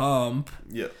get a pump.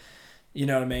 Yeah. You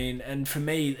know what I mean? And for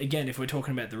me, again, if we're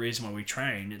talking about the reason why we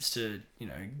train, it's to,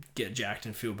 get jacked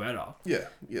and feel better. Yeah,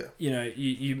 yeah.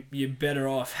 You're better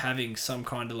off having some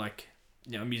kind of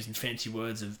I'm using fancy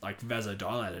words of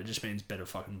vasodilator. It just means better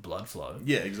fucking blood flow.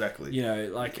 Yeah, exactly.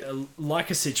 Like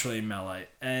a citrulline malate.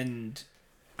 And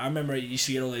I remember I used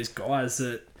to get all these guys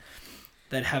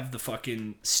they'd have the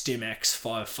fucking Stimex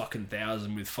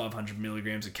 5,000 with 500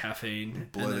 milligrams of caffeine.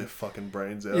 Blow their fucking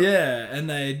brains out. Yeah, and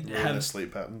they'd have their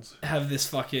sleep patterns. Have this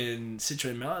fucking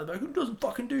citrulline malate. Like, who doesn't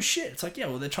fucking do shit? It's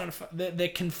well, they're trying to... They're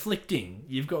conflicting.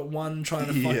 You've got one trying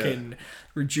to fucking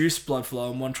reduce blood flow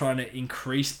and one trying to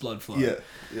increase blood flow. Yeah,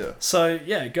 yeah. So,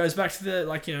 yeah, it goes back to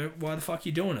the, why the fuck are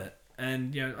you doing it?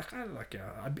 And,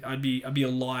 I'd be a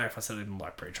liar if I said I didn't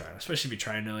like pre-train, especially if you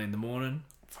train early in the morning.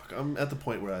 Fuck, I'm at the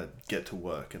point where I get to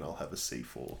work and I'll have a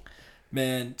C4.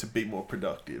 Man. To be more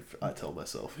productive, I tell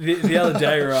myself. The other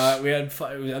day, right,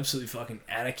 it was absolutely fucking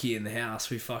anarchy in the house.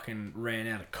 We fucking ran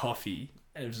out of coffee.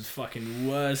 And it was the fucking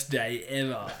worst day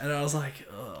ever. And I was like,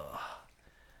 ugh.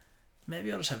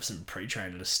 Maybe I'll just have some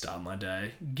pre-trainer to start my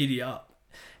day. Giddy up.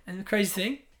 And the crazy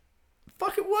thing,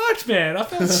 fuck, it worked, man. I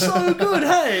felt so good,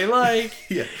 hey?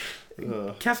 Yeah.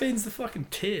 Caffeine's the fucking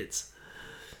tits.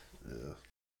 Yeah.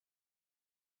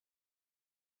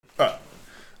 Alright.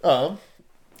 I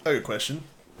got a question.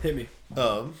 Hit me.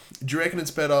 Do you reckon it's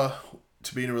better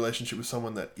to be in a relationship with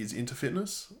someone that is into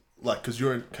fitness? Because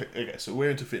you're so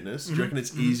we're into fitness. Do you reckon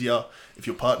it's easier if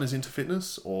your partner's into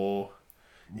fitness or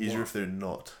easier if they're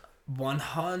not?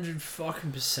 100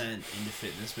 fucking percent into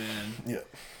fitness, man. Yeah.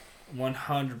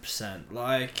 100%.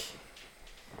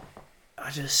 I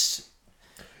just...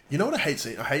 You know what I hate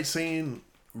seeing? I hate seeing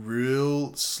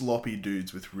real sloppy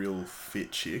dudes with real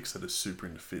fit chicks that are super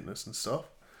into fitness and stuff.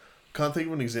 Can't think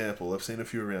of an example. I've seen a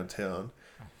few around town.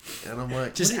 And I'm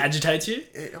like... Just agitates you?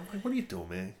 I'm like, what are you doing,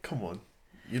 man? Come on.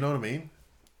 You know what I mean?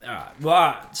 Alright. Well,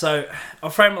 alright. So, I'll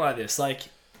frame it like this.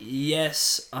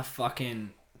 Yes, I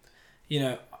fucking...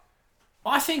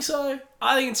 I think so.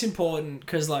 I think it's important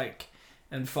because,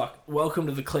 And welcome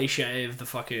to the cliche of the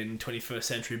fucking 21st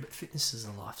century, but fitness is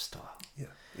a lifestyle. Yeah.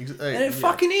 And it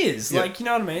fucking is. Like, you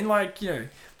know what I mean? Like, you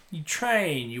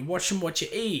train, you watch them what you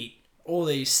eat, all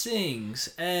these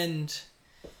things. And,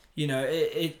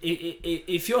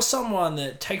 if you're someone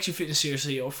that takes your fitness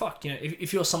seriously, or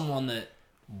if you're someone that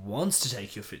wants to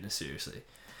take your fitness seriously,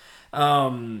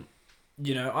 I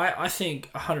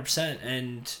think 100%.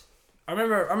 And I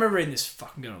remember reading this,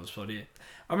 fucking going on the spot here.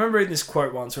 I remember reading this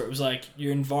quote once where it was like,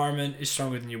 your environment is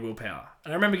stronger than your willpower.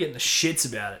 And I remember getting the shits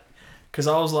about it. Because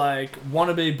I was like,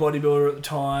 wannabe bodybuilder at the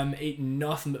time, eating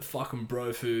nothing but fucking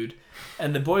bro food.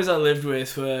 And the boys I lived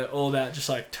with were all about just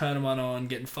like turning one on,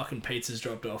 getting fucking pizzas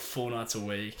dropped off 4 nights a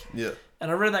week. Yeah.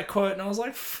 And I read that quote and I was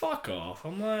like, fuck off.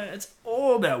 I'm like, it's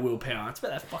all about willpower. It's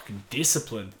about that fucking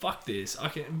discipline. Fuck this.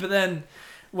 But then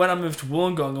when I moved to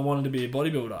Wollongong, I wanted to be a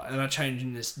bodybuilder. And I changed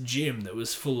in this gym that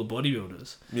was full of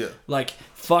bodybuilders. Yeah. Like,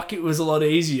 fuck, it was a lot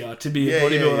easier to be a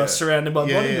bodybuilder surrounded by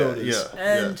bodybuilders.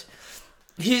 And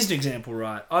here's an example,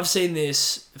 right? I've seen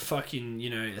this fucking,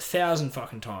 1,000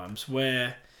 fucking times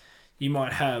where you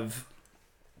might have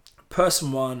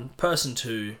person 1, person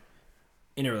 2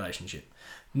 in a relationship.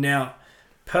 Now,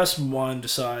 person 1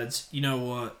 decides, you know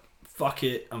what? Fuck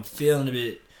it. I'm feeling a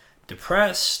bit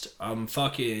depressed. I'm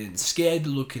fucking scared to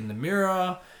look in the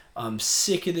mirror. I'm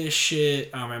sick of this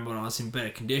shit. I remember when I was in better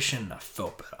condition, I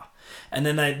felt better. And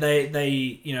then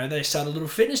they start a little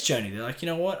fitness journey. They're like, you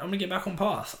know what? I'm going to get back on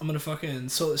path. I'm going to fucking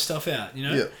sort this stuff out,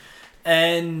 Yeah.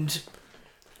 And,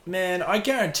 man, I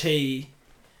guarantee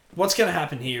what's going to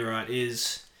happen here, right,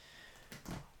 is...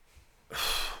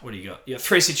 What do you got? You got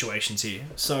 3 situations here.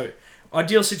 So,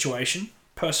 ideal situation,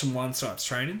 person 1 starts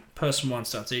training. Person 1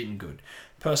 starts eating good.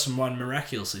 Person 1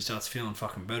 miraculously starts feeling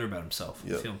fucking better about himself.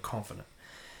 Feeling confident.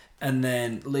 And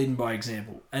then leading by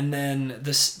example. And then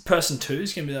this person 2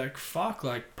 is going to be like, fuck,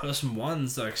 like person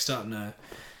 1's like starting to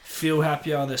feel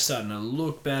happier. They're starting to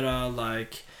look better.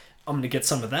 Like, I'm going to get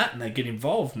some of that. And they get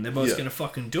involved and they're both going to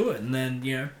fucking do it. And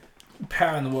then,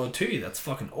 powering the world to you. That's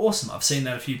fucking awesome. I've seen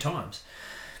that a few times.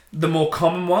 The more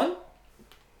common one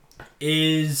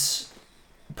is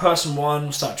person 1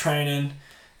 will start training.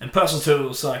 And person 2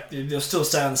 was like, they'll still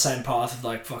stay on the same path of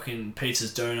like fucking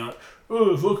pizzas, donut.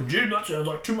 Oh, fucking gym, that sounds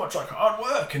like too much like hard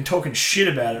work, and talking shit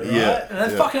about it, right? Yeah, and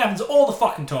that fucking happens all the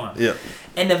fucking time. Yeah.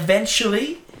 And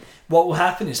eventually, what will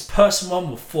happen is person 1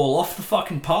 will fall off the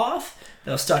fucking path.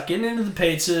 They'll start getting into the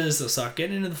pizzas. They'll start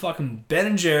getting into the fucking Ben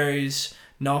and Jerry's.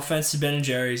 No offense to Ben and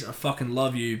Jerry's, I fucking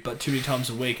love you, but too many times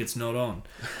a week it's not on.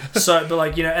 So, but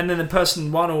like, and then the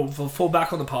person 1 will fall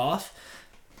back on the path.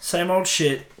 Same old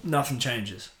shit, nothing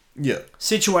changes. Yeah.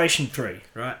 Situation 3,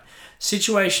 right?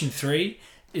 Situation 3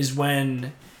 is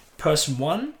when person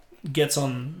 1 gets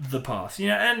on the path.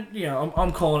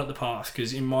 I'm calling it the path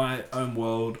because in my own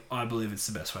world, I believe it's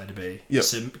the best way to be. Yep.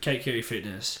 So take care of your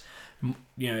fitness.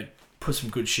 Put some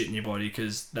good shit in your body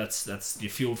because that's your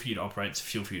fuel for you to operate. It's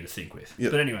fuel for you to think with.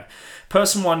 Yep. But anyway,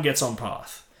 person 1 gets on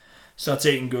path. Starts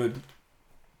eating good.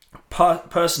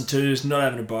 Person 2 is not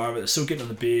having a bar, but they're still getting on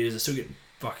the beers. They're still getting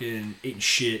fucking eating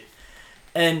shit.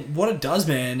 And what it does,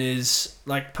 man, is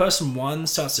like person 1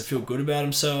 starts to feel good about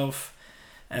himself,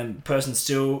 and person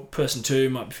 2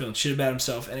 might be feeling shit about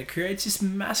himself, and it creates this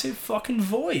massive fucking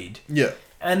void. Yeah.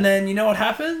 And then you know what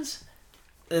happens?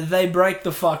 They break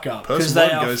the fuck up because they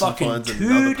are fucking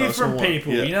 2 different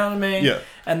people. Yeah. You know what I mean? Yeah.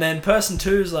 And then person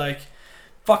 2 is like,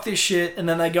 fuck this shit, and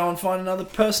then they go and find another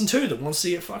person 2 that wants to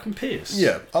get fucking pissed.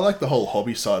 Yeah, I like the whole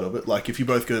hobby side of it. Like, if you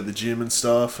both go to the gym and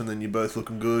stuff, and then you're both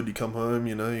looking good, you come home,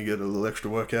 you get a little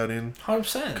extra workout in.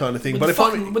 100%. Kind of thing. With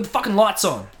the fucking lights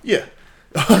on. Yeah.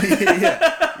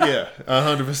 Yeah,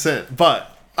 100%.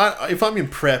 But if I'm in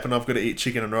prep and I've got to eat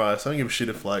chicken and rice, I don't give a shit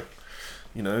if, like,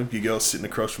 your girl's sitting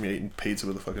across from you eating pizza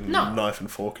with a fucking knife and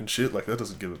fork and shit. Like, that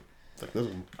doesn't give a...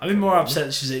 I'd be more upset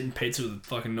that she's eating pizza with a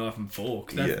fucking knife and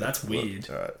fork. That's weird.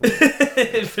 Alright.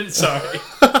 But sorry.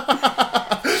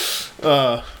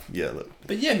 Look.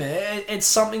 But yeah, man, it's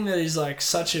something that is like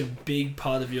such a big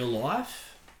part of your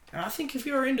life. And I think if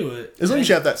you're into it... As long as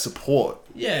you have that support.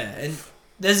 Yeah, and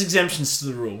there's exemptions to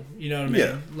the rule. You know what I mean?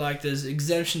 Yeah. Like, there's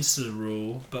exemptions to the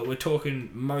rule, but we're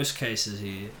talking most cases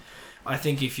here. I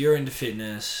think if you're into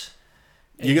fitness...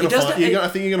 I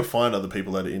think you're gonna find other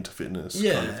people that are into fitness,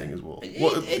 kind of thing as well.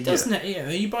 It doesn't.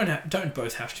 You don't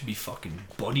both have to be fucking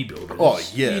bodybuilders. Oh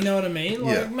yeah, you know what I mean.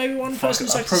 Like maybe one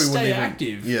person's like to stay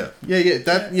active.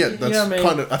 That's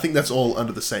kind of. I think that's all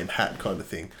under the same hat, kind of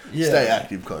thing. Yeah. Stay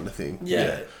active, kind of thing.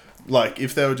 Yeah. Like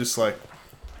if they were just like,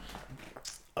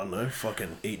 I don't know,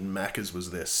 fucking eating Maccas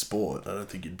was their sport, I don't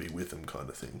think you'd be with them, kind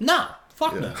of thing. Nah,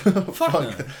 fuck no, fuck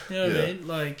no. You know what I mean?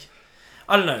 Like,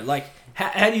 I don't know, like.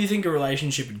 How do you think a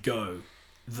relationship would go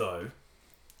though,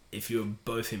 if you were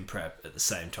both in prep at the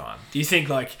same time? Do you think,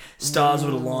 like, stars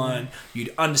would align,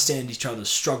 you'd understand each other's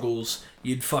struggles,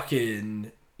 you'd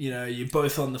fucking, you know, you're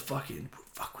both on the fucking,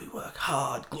 we work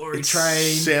hard, glory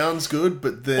train. Sounds good,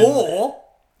 but then... Or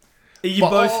are you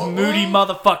both moody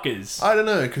motherfuckers? I don't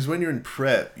know, because when you're in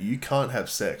prep, you can't have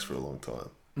sex for a long time.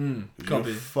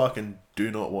 You fucking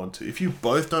do not want to. If you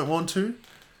both don't want to,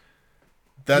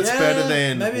 that's better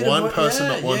than one person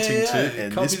not wanting to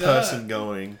and this person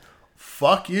going...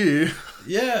 fuck you.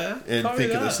 Yeah. And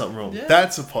thinking there's something wrong. Yeah.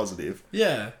 That's a positive.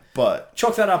 Yeah. But...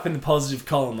 chalk that up in the positive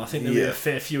column. I think there'll be a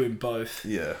fair few in both.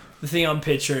 Yeah. The thing I'm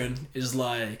picturing is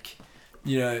like,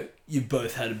 you know, you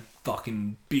both had a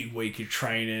fucking big week of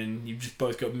training. You've just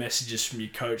both got messages from your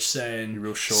coach saying, you're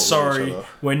real short sorry,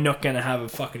 we're not going to have a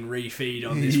fucking refeed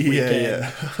on this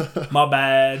weekend. My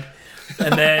bad.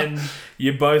 And then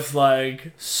you're both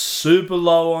like super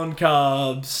low on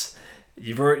carbs.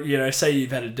 You've already, you know, say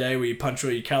you've had a day where you punch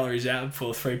all your calories out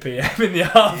before 3 p.m. in the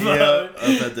afternoon.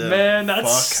 Yeah, man,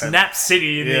 that's Snap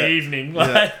City in the evening.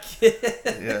 Like,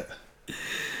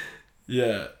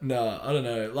 yeah, no, I don't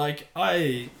know. Like,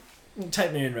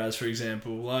 take me and Raz for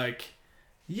example. Like,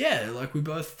 like we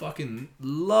both fucking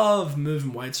love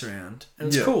moving weights around, and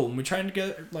it's cool. And we train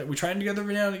together. Like, we train together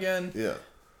every now and again. Yeah.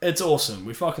 It's awesome.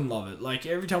 We fucking love it. Like,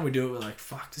 every time we do it, we're like,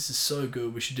 fuck, this is so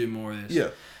good. We should do more of this. Yeah.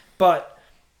 But,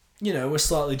 you know, we're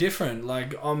slightly different.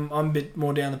 Like, I'm a bit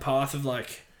more down the path of,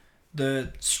 like,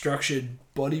 the structured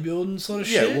bodybuilding sort of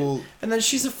shit. Well... and then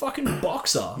she's a fucking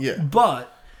boxer. Yeah.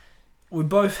 But we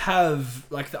both have,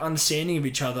 like, the understanding of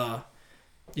each other,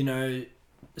 you know,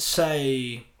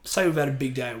 say we've had a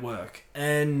big day at work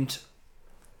and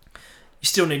you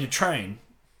still need to train.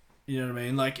 You know what I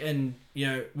mean? Like, and, you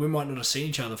know, we might not have seen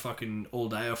each other fucking all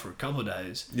day or for a couple of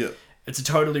days. Yeah. It's a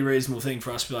totally reasonable thing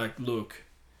for us to be like, look,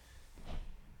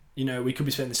 you know, we could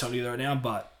be spending this time together right now,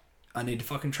 but I need to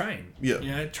fucking train. Yeah.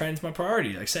 You know, train's my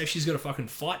priority. Like, say if she's got a fucking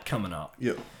fight coming up.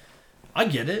 Yeah. I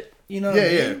get it. You know what I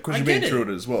mean? Yeah, because you've been through it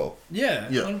as well. Yeah,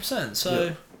 100%.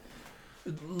 So,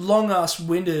 long-ass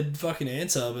winded fucking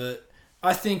answer, but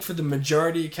I think for the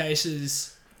majority of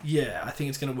cases, I think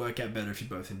it's going to work out better if you're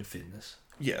both into fitness.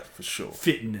 Yeah, for sure.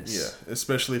 Fitness. Yeah,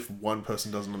 especially if one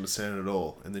person doesn't understand it at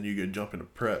all, and then you go jump into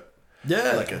prep.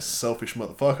 Yeah. Like a selfish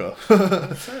motherfucker.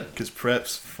 Because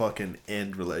preps fucking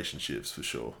end relationships, for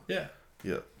sure. Yeah.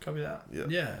 Yeah. Copy that. Yeah.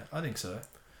 Yeah, I think so.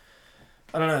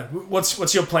 I don't know.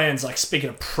 What's your plans, like, speaking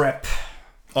of prep?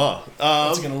 What's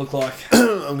it going to look like?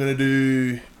 I'm going to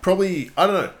do probably, I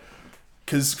don't know.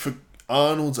 Because for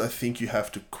Arnold's, I think you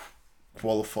have to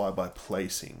qualify by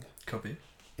placing. Copy.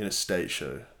 In a state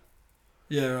show.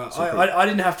 Yeah, right. So I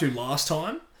didn't have to last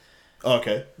time. Oh,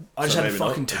 okay. I just had to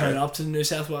fucking turn up to New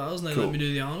South Wales and they let me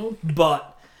do the Arnold.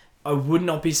 But I would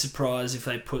not be surprised if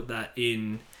they put that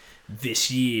in this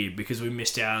year because we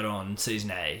missed out on Season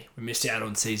A. We missed out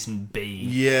on Season B.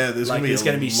 Yeah, there's going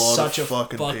to be such a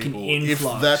fucking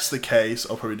influx. If that's the case,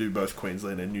 I'll probably do both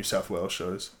Queensland and New South Wales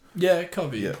shows. Yeah,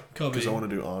 copy. Yeah, because I want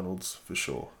to do Arnold's for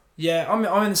sure. Yeah, I'm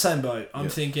in the same boat. I'm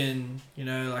thinking, you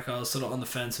know, like I was sort of on the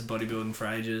fence of bodybuilding for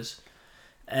ages.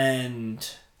 And,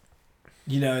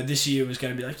 you know, this year was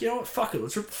going to be like, you know what, fuck it,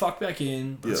 let's rip the fuck back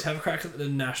in. Let's have a crack at the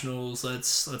Nationals.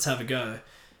 Let's have a go.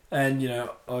 And, you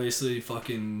know, obviously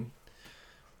fucking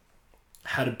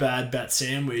had a bad bat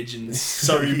sandwich and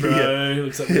sorry, bro.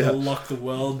 Looks like we're going to lock the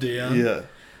world down. Yeah.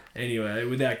 Anyway,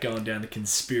 without going down the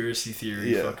conspiracy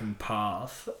theory fucking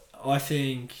path, I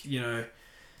think, you know,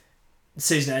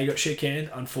 Season A got shit canned,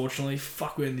 unfortunately.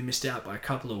 Fuck, we only missed out by a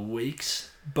couple of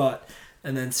weeks. But...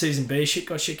 and then Season B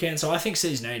got shit canned. So I think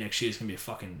Season A next year is going to be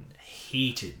fucking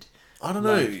heated. I don't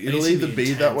know. Like, it'll either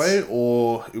be that way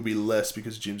or it'll be less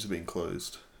because gyms are being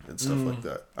closed and stuff like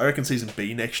that. I reckon Season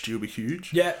B next year will be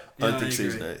huge. Yeah. I don't think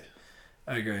Season A.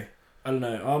 I agree. I don't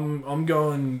know. I'm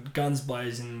going guns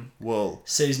blazing. Well,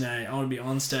 Season A. I want to be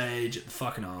on stage at the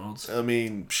fucking Arnold's. I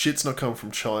mean, shit's not come from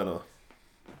China.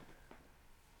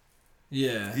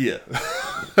 Yeah. Yeah.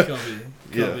 Copy.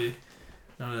 Yeah.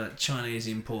 None of that Chinese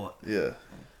import. Yeah.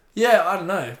 Yeah, I don't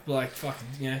know. Like, fucking,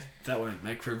 you know, that won't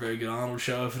make for a very good Arnold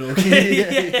show if it all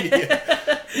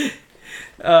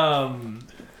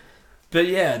but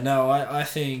yeah, no, I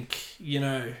think, you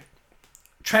know,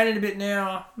 training a bit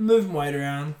now, moving weight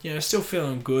around, you know, still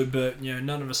feeling good, but, you know,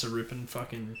 none of us are ripping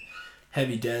fucking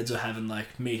heavy deads or having,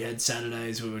 like, meathead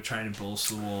Saturdays where we're training balls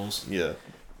to the walls. Yeah.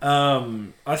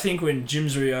 I think when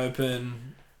gyms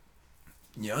reopen,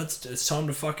 you know, it's time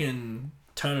to fucking...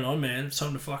 turn it on, man. It's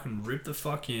time to fucking rip the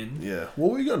fuck in. Yeah.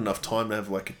 Well, we got enough time to have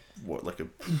like like a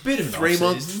bit of 3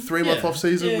 month off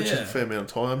season, which is a fair amount of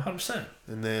time. 100%.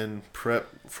 And then prep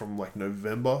from like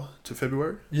November to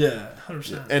February. Yeah,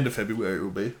 100%. End of February it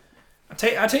will be. I'll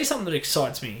tell you something that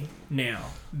excites me now,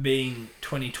 being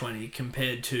 2020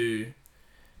 compared to,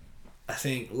 I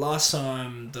think, last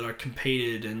time that I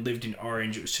competed and lived in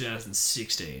Orange, it was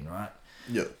 2016, right?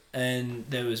 Yeah. And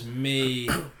there was me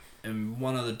and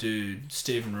one other dude,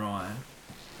 Stephen Ryan,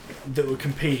 that were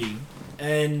competing.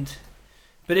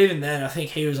 But even then, I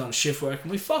think he was on shift work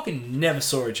and we fucking never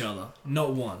saw each other.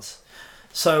 Not once.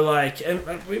 So, like, and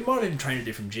we might have even trained at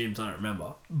different gyms, I don't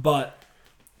remember. But,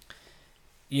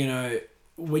 you know,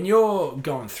 when you're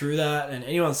going through that, and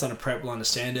anyone that's done a prep will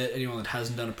understand it, anyone that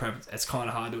hasn't done a prep, it's kind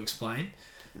of hard to explain.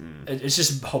 It's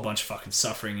just a whole bunch of fucking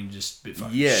suffering and just a bit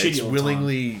fucking shitty it's all the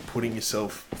willingly time. putting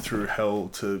yourself through hell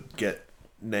to get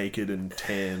naked and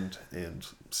tanned and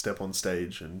step on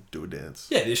stage and do a dance.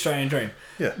 Yeah, the Australian dream.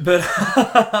 Yeah. But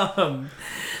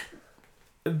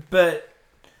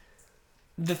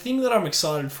the thing that I'm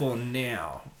excited for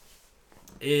now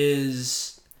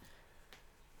is,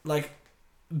 like,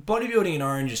 bodybuilding in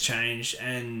Orange has changed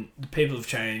and the people have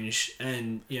changed,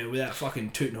 and, you know, without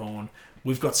fucking tooting horn,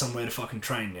 we've got somewhere to fucking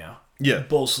train now. Yeah.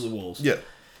 Balls to the walls. Yeah.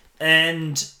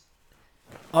 And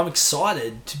I'm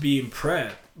excited to be in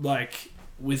prep, like,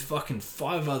 with fucking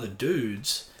 5 other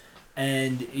dudes,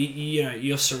 and, you know,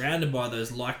 you're surrounded by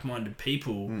those like-minded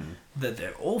people that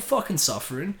they're all fucking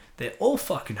suffering, they're all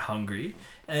fucking hungry,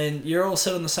 and you're all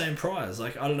set on the same prize.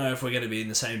 Like, I don't know if we're going to be in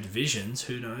the same divisions,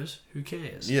 who knows, who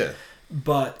cares? Yeah.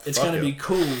 But it's going to be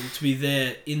cool to be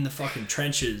there in the fucking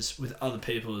trenches with other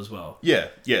people as well. Yeah,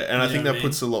 yeah, and I think that mean?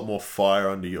 puts a lot more fire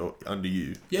under you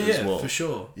as well. For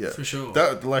sure. Yeah, for sure.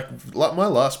 That like my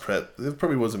last prep, there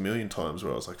probably was a million times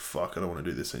where I was like, "Fuck, I don't want to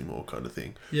do this anymore," kind of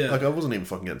thing. Yeah, like I wasn't even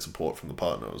fucking getting support from the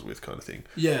partner I was with, kind of thing.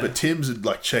 Yeah, but Tim's would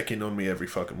like check in on me every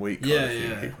fucking week. Kind of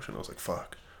thing. And I was like,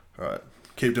 "Fuck, all right."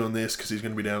 Keep doing this because he's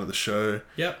going to be down at the show.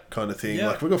 Yep. Kind of thing. Yep.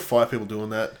 Like, we've got 5 people doing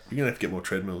that. You're going to have to get more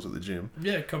treadmills at the gym.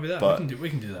 Yeah, copy that. But, we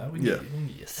can do that. We can get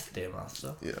you a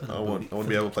Stairmaster. Yeah, I want to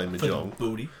be able to play Mahjong.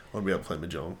 Booty. I want to be able to play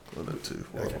Mahjong on that too.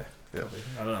 Wow. Okay. Yeah.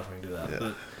 I don't know if we can do that. Yeah.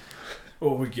 But,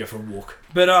 or we can go for a walk.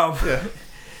 But, yeah.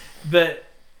 But,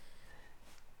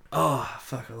 oh,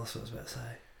 fuck, I lost what I was about to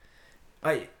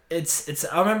say.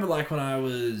 I remember, like, when I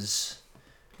was...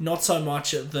 Not so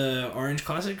much at the Orange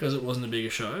Classic because it wasn't a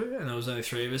bigger show and there was only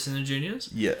 3 of us in the juniors.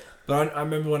 Yeah. But I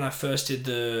remember when I first did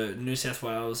the New South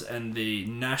Wales and the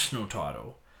national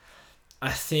title,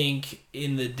 I think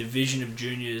in the division of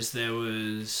juniors there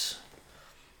was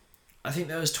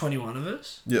 21 of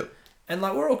us. Yep. And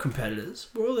like we're all competitors.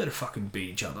 We're all there to fucking beat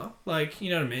each other. Like,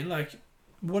 you know what I mean? Like,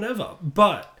 whatever.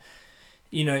 But,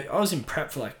 you know, I was in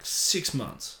prep for like 6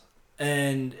 months.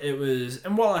 And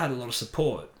while I had a lot of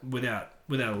support without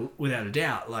a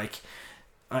doubt, like,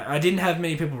 I didn't have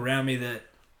many people around me that,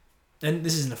 and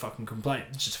this isn't a fucking complaint,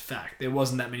 it's just a fact, there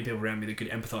wasn't that many people around me that could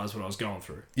empathise with what I was going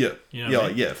through. Yeah. You know what I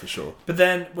mean? Yeah, for sure. But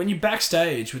then, when you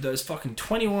backstage with those fucking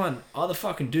 21 other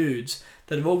fucking dudes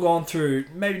that have all gone through,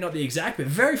 maybe not the exact, but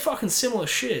very fucking similar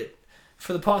shit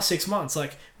for the past 6 months,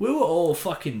 like, we were all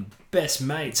fucking best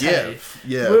mates, hey?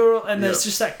 Yeah. There's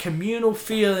just that communal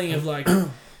feeling of, like...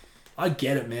 I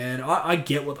get it, man. I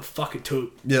get what the fuck it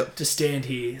took to stand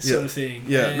here, sort of thing.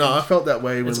 Yeah, and no, I felt that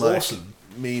way when like awesome.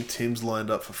 Me and Tim's lined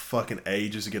up for fucking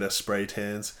ages to get our spray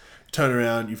tans. Turn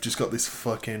around, you've just got this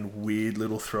fucking weird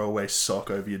little throwaway sock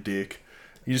over your dick.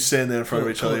 You just stand there in front of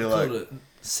each other. You're like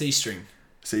C-string.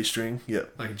 C-string,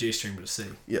 yep. Like a G-string, but a C.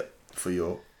 Yep, for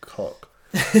your cock.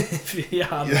 I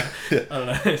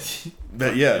don't know.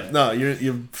 But yeah, no,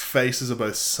 your faces are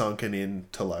both sunken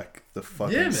into like the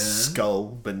fucking skull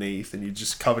beneath, and you're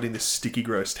just covered in this sticky,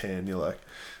 gross tan. You're like,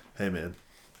 hey man,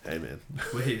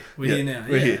 we're here. We're here now.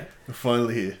 We're here. We're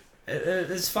finally here.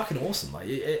 It's fucking awesome. Like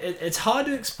it's hard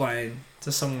to explain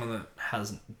to someone that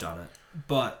hasn't done it,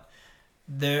 but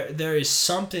there is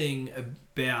something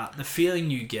about the feeling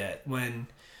you get when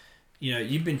you know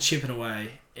you've been chipping away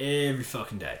every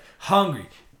fucking day, hungry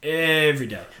every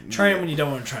day, training when you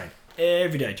don't want to train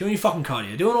every day, doing your fucking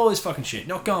cardio, doing all this fucking shit,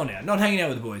 not going out, not hanging out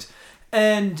with the boys,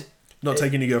 and not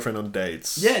taking your girlfriine on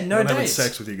dates. Yeah, no dates. Not having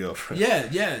sex with your girlfriend.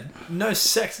 Yeah, no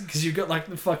sex because you've got like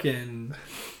the fucking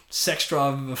sex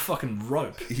drive of a fucking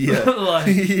rope. Yeah,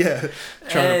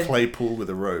 trying to play pool with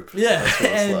a rope. Yeah, that's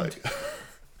what it's like.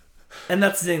 And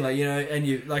that's the thing, like, you know, and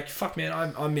you like, fuck, man,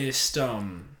 I missed a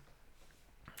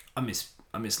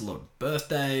lot of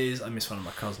birthdays. I missed one of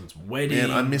my cousin's weddings.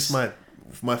 Man, I missed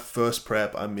my first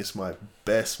prep. I missed my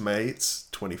best mate's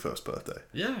 21st birthday.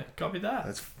 Yeah, copy that.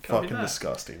 That's fucking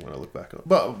disgusting when I look back on it.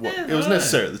 But it was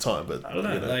necessary at the time. But I don't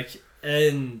know. Like,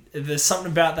 and there's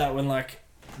something about that when like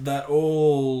that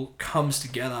all comes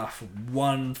together for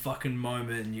one fucking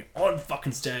moment, and you're on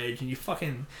fucking stage, and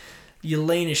you're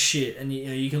lean as shit, and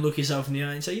you can look yourself in the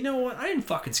eye and say, you know what, I didn't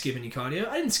fucking skip any cardio,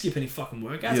 I didn't skip any fucking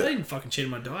workouts, I didn't fucking cheat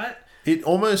on my diet. It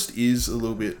almost is a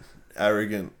little bit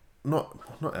arrogant, not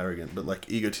arrogant, but like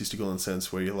egotistical in the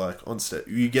sense where you're like, on stage,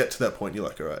 you get to that point, you're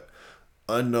like, all right,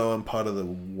 I know I'm part of the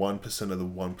 1% of the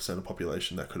 1% of the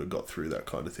population that could have got through that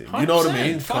kind of thing. You know what I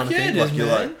mean? Fuck kind of yeah, thing. it is, Like, you're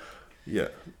man. like, yeah.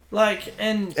 Like,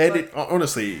 and like, it,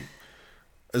 honestly,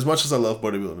 as much as I love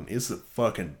bodybuilding, it's the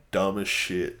fucking dumbest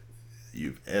shit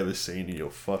you've ever seen in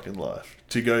your fucking life.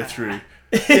 To go through...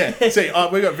 Yeah, see,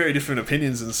 we got very different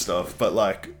opinions and stuff, but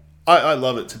like, I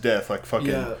love it to death. Like,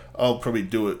 fucking, I'll probably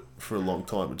do it for a long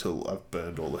time until I've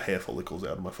burned all the hair follicles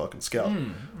out of my fucking scalp.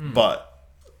 But,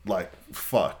 like,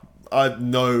 fuck. I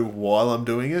know while I'm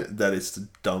doing it that it's the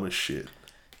dumbest shit.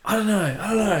 I don't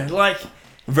know. Like,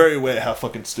 I'm very aware how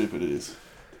fucking stupid it is.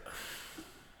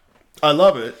 I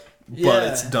love it, but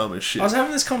it's dumb as shit. I was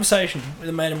having this conversation with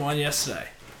a mate of mine yesterday,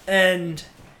 and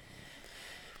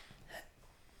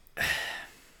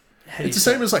it's the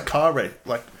same as like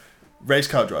race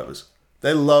car drivers.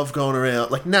 They love going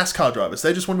around, like NASCAR drivers.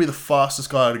 They just want to be the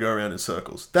fastest guy to go around in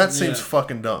circles. That seems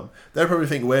fucking dumb. They probably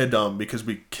think we're dumb because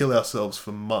we kill ourselves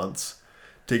for months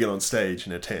to get on stage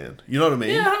in a tan. You know what I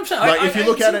mean? Yeah, I'm saying. Like, if you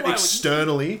look at it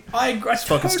externally, I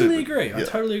totally agree. Yeah. I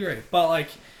totally agree. But like,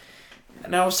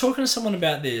 now I was talking to someone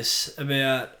about this,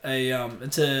 about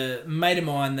it's a mate of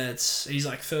mine he's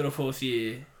like 3rd or 4th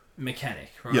year mechanic,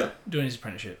 right? Yeah. Doing his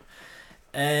apprenticeship.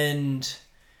 And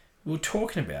we were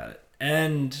talking about it.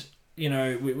 And, you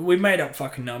know, we made up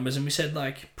fucking numbers and we said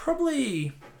like,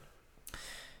 probably,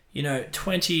 you know,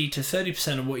 20 to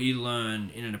 30% of what you learn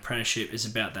in an apprenticeship is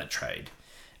about that trade.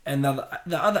 And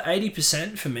the other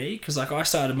 80% for me, because like I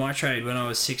started my trade when I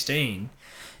was 16,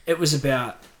 it was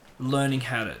about learning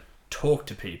how to talk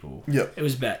to people. Yep. It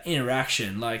was about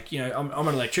interaction. Like, you know, I'm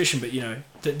an electrician, but, you know,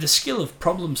 the skill of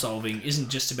problem solving isn't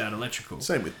just about electrical.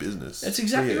 same with business. That's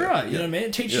exactly right. You know what I mean?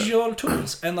 It teaches you a lot of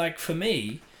tools. And like, for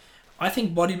me, I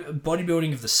think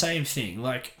bodybuilding is the same thing.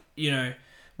 Like, you know,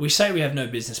 we say we have no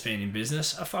business being in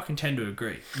business. I fucking tend to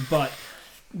agree. But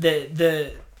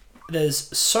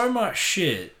there's so much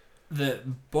shit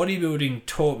that bodybuilding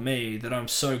taught me that I'm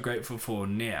so grateful for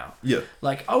now. Yeah.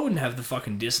 Like, I wouldn't have the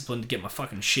fucking discipline to get my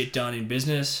fucking shit done in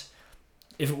business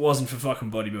if it wasn't for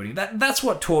fucking bodybuilding. That's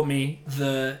what taught me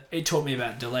it taught me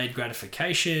about delayed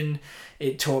gratification.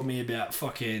 It taught me about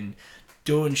fucking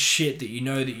doing shit that you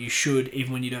know that you should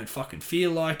even when you don't fucking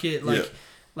feel like it.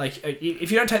 Like,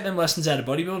 if you don't take them lessons out of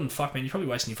bodybuilding, fuck, man, you're probably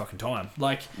wasting your fucking time.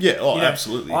 Like,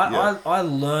 absolutely. I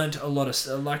learned a lot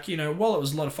of, like, you know, while it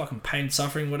was a lot of fucking pain,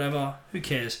 suffering, whatever, who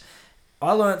cares?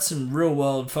 I learned some real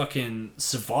world fucking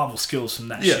survival skills from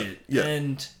that shit. Yeah.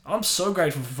 And I'm so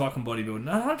grateful for fucking bodybuilding.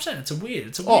 100%. It's a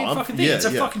weird fucking thing. It's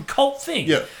a fucking cult thing.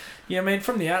 Yeah. You know what I mean?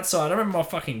 From the outside, I remember my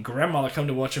fucking grandmother come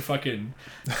to watch a fucking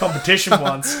competition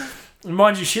once. And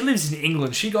mind you, she lives in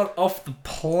England. She got off the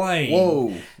plane. Whoa.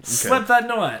 Okay. Slept that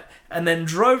night. And then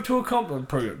drove to a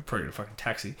probably a fucking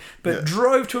taxi. But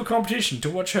drove to a competition to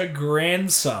watch her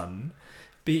grandson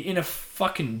be in a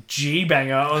fucking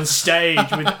G-banger on stage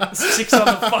with 6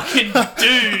 other fucking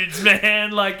dudes, man.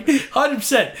 Like,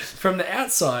 100%. From the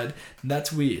outside,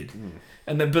 that's weird.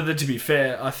 And then, but then to be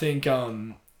fair, I think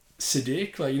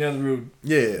Siddiq, like, you know, the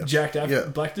real jacked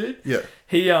up black dude? Yeah.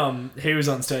 He was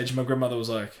on stage and my grandmother was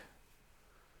like,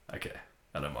 okay,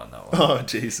 I don't mind that one. Oh,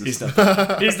 Jesus. He's not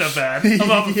bad.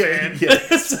 I'm a fan.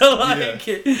 Yeah. So, like,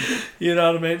 you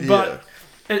know what I mean? But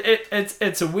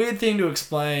it's a weird thing to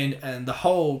explain, and the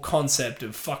whole concept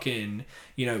of fucking,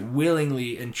 you know,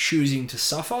 willingly and choosing to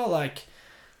suffer, like,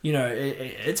 you know,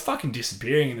 it's fucking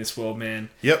disappearing in this world, man.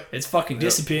 Yep. It's fucking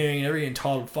disappearing, and every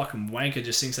entitled fucking wanker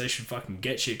just thinks they should fucking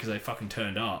get shit because they fucking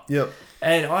turned up. Yep.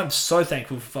 And I'm so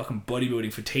thankful for fucking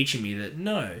bodybuilding for teaching me that,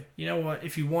 no, you know what,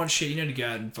 if you want shit, you need to go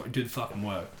out and do the fucking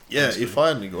work. Yeah, honestly. If I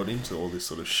hadn't got into all this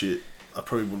sort of shit, I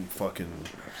probably wouldn't fucking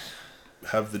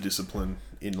have the discipline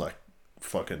in, like,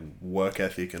 fucking work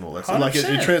ethic and all that stuff. Like,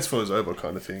 it transfers over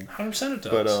kind of thing. 100% it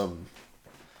does. But,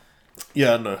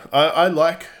 yeah, no. I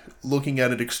like looking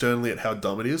at it externally at how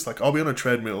dumb it is. Like, I'll be on a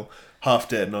treadmill half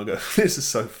dead and I'll go, this is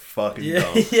so fucking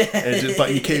dumb. And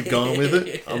but you keep going with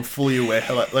it. I'm fully aware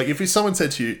how, like if someone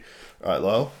said to you, all right,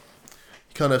 Lyle,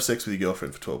 you can't have sex with your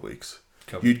girlfriend for 12 weeks.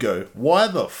 You'd go, why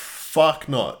the fuck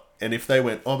not? And if they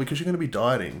went, oh, because you're going to be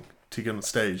dieting to get on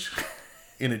stage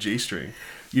in a G-string,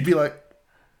 you'd be like,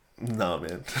 nah,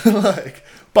 man. Like,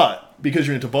 but because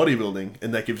you're into bodybuilding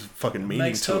and that gives fucking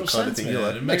meaning to it kind of thing, you're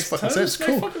like, it makes fucking sense.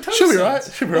 Cool. Should be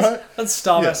right. Let's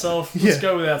starve ourselves. Let's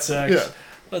go without sex.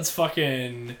 Let's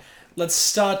fucking let's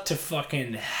start to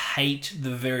fucking hate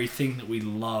the very thing that we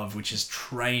love, which is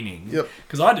training. Yep.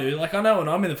 Because I do. Like, I know when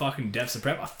I'm in the fucking depths of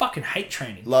prep, I fucking hate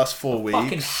training. Last 4 weeks.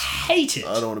 Fucking hate it.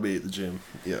 I don't want to be at the gym.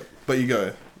 Yeah. But you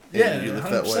go. Yeah, you lift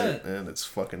 100%. that weight, and it's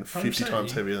fucking 50 100%.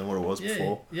 times heavier than what it was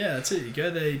before. Yeah, that's it. You go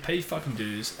there, you pay your fucking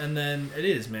dues, and then it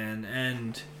is, man.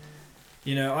 And,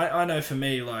 you know, I know for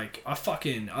me, like,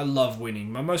 I love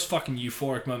winning. My most fucking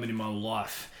euphoric moment in my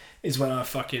life is when I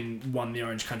fucking won the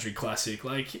Orange Country Classic.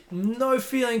 Like, no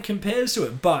feeling compares to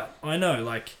it. But I know,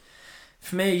 like,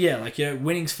 for me, yeah, like, you know,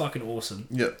 winning's fucking awesome.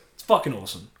 Yeah. It's fucking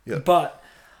awesome. Yeah. But,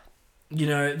 you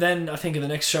know, then I think in the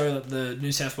next show that the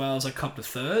New South Wales, I copped a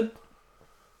third.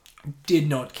 Did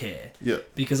not care. Yeah.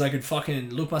 Because I could fucking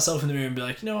look myself in the mirror and be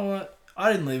like, you know what?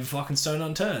 I didn't leave a fucking stone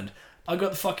unturned. I got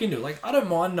the fuck into it. Like, I don't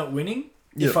mind not winning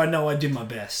if I know I did my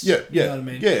best. Yeah, You know what I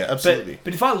mean? Yeah, absolutely.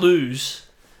 But if I lose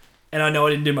and I know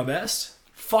I didn't do my best,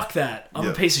 fuck that. I'm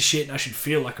a piece of shit and I should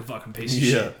feel like a fucking piece of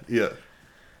shit. Yeah.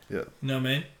 You know what I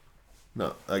mean?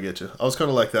 No, I get you. I was kind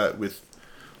of like that with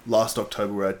last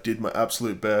October where I did my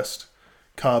absolute best,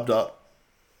 carved up,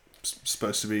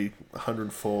 supposed to be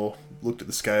 104, looked at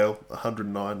the scale,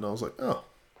 109, and I was like, oh,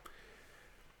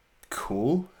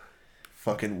 cool.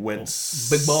 Fucking went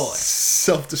big boy.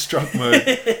 Self-destruct mode.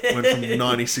 Went from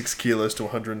 96 kilos to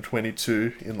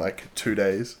 122 in like 2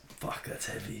 days. Fuck, that's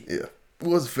heavy. Yeah. It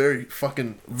was very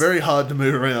hard to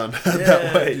move around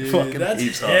that way. Dude, fucking that's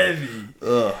heaps heavy. hard.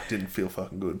 Ugh, didn't feel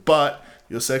fucking good. But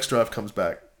your sex drive comes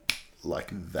back like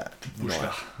that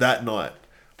night. That night.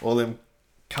 All them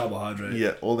carbohydrate.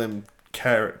 Yeah, all them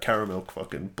caramel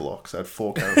fucking blocks. I had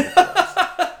 4 caramel blocks.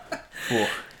 4.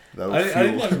 I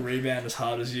didn't like rebound as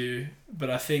hard as you, but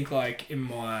I think like in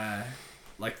my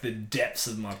like the depths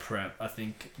of my prep, I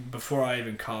think before I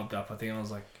even carved up, I think I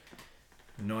was like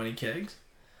 90 kegs.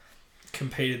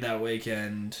 Competed that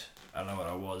weekend, I don't know what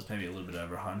I was, maybe a little bit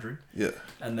over 100. Yeah.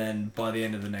 And then by the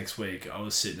end of the next week, I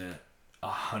was sitting at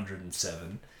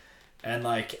 107. And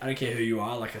like, I don't care who you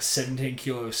are, like a 17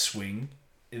 kilo swing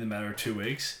in the matter of 2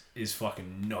 weeks is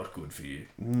fucking not good for you.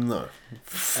 No.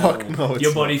 Fuck no, it's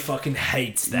your body fucking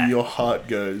hates that. Your heart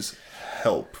goes,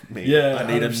 help me. Yeah, I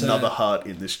need 100%. another heart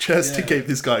in this chest to keep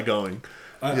this guy going.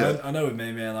 I know with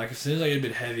me, man. Like, as soon as I get a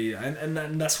bit heavy,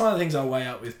 and that's one of the things I weigh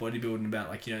up with bodybuilding about,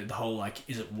 like, you know, the whole, like,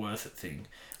 is it worth it thing.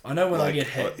 I know when I get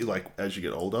heavy... Like, as you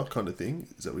get older kind of thing?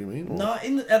 Is that what you mean? Or? No,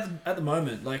 at the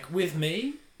moment, like, with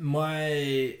me,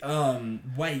 my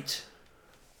weight,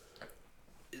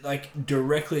 like,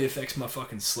 directly affects my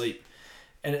fucking sleep.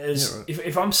 And it is, right.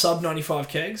 if I'm sub 95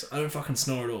 kegs, I don't fucking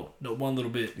snore at all. Not one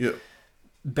little bit. Yeah.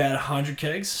 About 100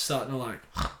 kegs, starting to, like,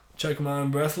 choke my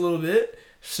own breath a little bit.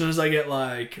 As soon as I get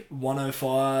like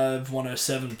 105,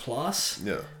 107 plus,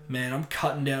 man, I'm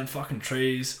cutting down fucking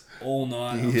trees all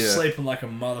night. I'm sleeping like a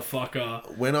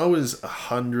motherfucker. When I was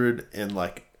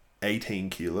 118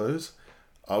 kilos,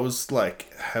 I was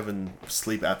like having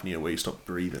sleep apnea where you stop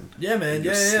breathing. Yeah, man.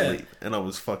 Yeah. Sleep, and I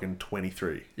was fucking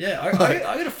 23. Yeah, I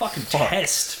got a fucking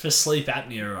test for sleep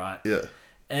apnea, right? Yeah.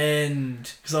 And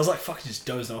because I was like fucking just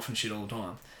dozing off and shit all the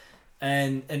time.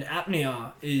 And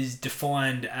apnea is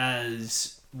defined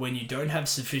as when you don't have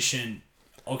sufficient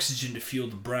oxygen to fuel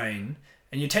the brain,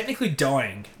 and you're technically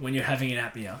dying when you're having an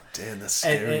apnea. Damn, that's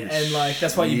scary. And like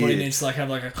that's why your body needs to like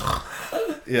have like a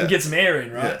and get some air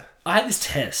in, right? Yeah. I had this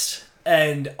test,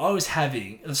 and I was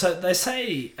having so they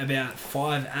say about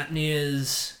 5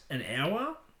 apneas an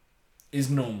hour is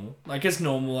normal. Like it's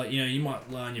normal. Like you know you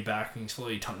might lie on your back and swallow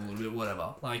your tongue a little bit,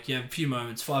 whatever. Like you have a few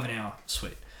moments, 5 an hour,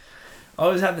 sweet. I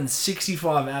was having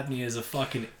 65 apneas a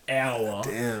fucking hour.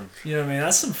 Damn. You know what I mean?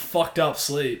 That's some fucked up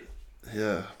sleep.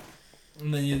 Yeah.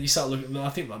 And then you start looking... I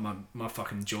think like my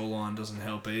fucking jawline doesn't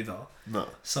help either. No.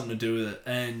 Something to do with it.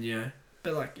 And, you know...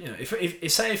 But, like, you know, if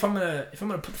I'm gonna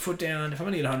put the foot down, if I'm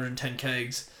gonna get 110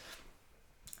 kegs,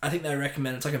 I think they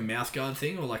recommend it's like a mouth guard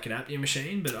thing or like an apnea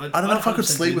machine, but I don't know if I could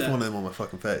sleep with one of them on my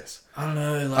fucking face. I don't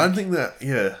know. Like, I don't think that...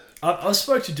 Yeah. I've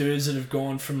spoke to dudes that have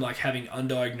gone from like having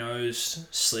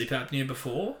undiagnosed sleep apnea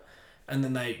before, and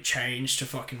then they changed to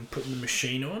fucking putting the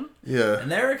machine on. Yeah.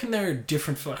 And they reckon they're a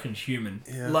different fucking human.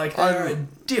 Yeah. Like they're a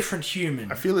different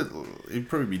human. I feel it'd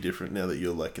probably be different now that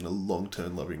you're like in a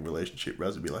long-term loving relationship.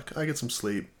 Rather than be like, I get some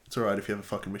sleep. It's alright if you have a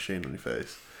fucking machine on your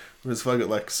face. Whereas if I got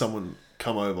like someone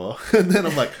come over and then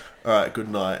I'm like, alright, good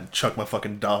night, and chuck my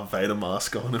fucking Darth Vader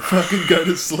mask on and fucking go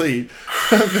to sleep.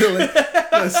 I feel like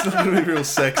that's not going to be real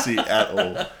sexy at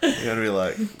all. You're going to be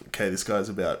like, okay, this guy's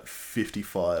about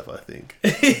 55, I think.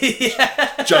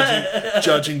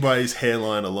 Judging by his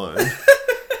hairline alone.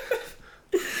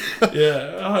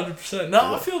 Yeah, 100%.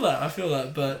 No, I feel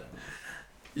that, but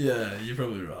Yeah, you're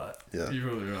probably right. Yeah. You're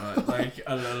probably right. Like,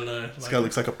 I don't know. This guy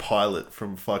looks like a pilot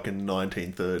from fucking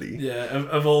 1930. Yeah,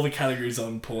 of all the categories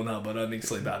on Pornhub, I don't think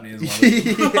sleep apnea is one of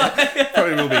them. Yeah,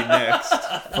 probably will be next.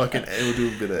 Fucking, we'll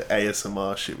do a bit of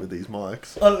ASMR shit with these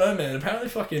mics. I don't know, man. Apparently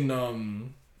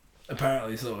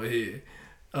so we're here.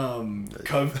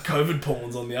 COVID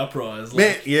porn's on the uprise. Like,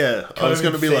 Man, yeah. I was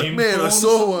going to be like, man, porns. I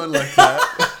saw one like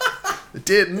that. It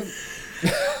didn't.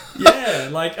 Yeah,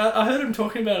 like, I heard him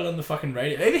talking about it on the fucking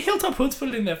radio. Even Hilltop Hoods put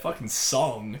it in their fucking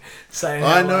song. Saying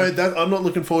I know, that I'm not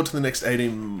looking forward to the next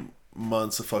 18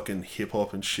 months of fucking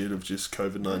hip-hop and shit of just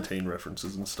COVID-19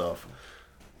 references and stuff.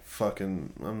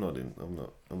 Fucking, I'm not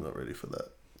ready for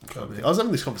that. I was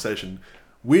having this conversation.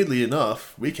 Weirdly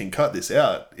enough, we can cut this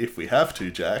out if we have to,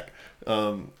 Jack.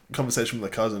 Conversation with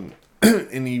my cousin,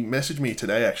 and he messaged me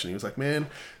today. Actually, he was like, "Man,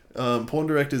 porn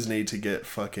directors need to get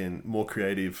fucking more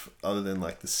creative, other than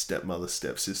like the stepmother,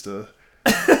 stepsister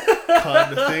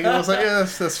kind of thing." And I was like, "Yeah,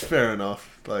 that's fair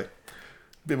enough. Like,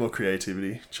 a bit more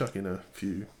creativity. Chuck in a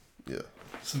few, yeah."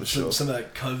 Some of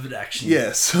that COVID action.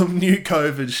 Yeah, some new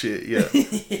COVID shit. Yeah,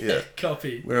 yeah.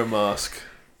 Copy. Wear a mask.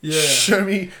 Yeah. Show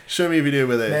me a video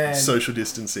where they're social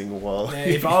distancing while. Man,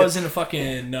 if I was in a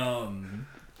fucking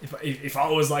if I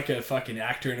was like a fucking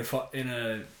actor in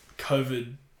a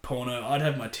COVID porno, I'd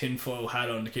have my tinfoil hat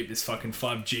on to keep this fucking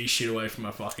 5G shit away from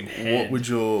my fucking head. What would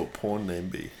your porn name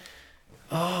be?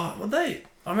 Oh, well, I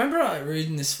remember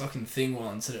reading this fucking thing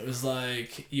once, and it was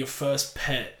like your first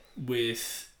pet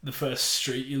with the first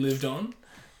street you lived on,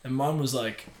 and mine was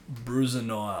like Bruiser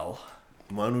Nile.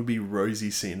 Mine would be Rosie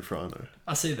Cianfrano.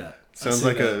 I see that. Sounds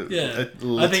like a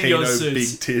Latino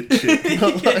big tit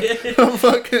chick. I'm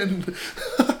fucking.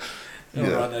 I'll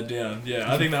write that down.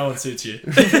 Yeah, I think that one suits you.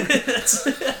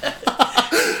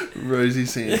 Rosie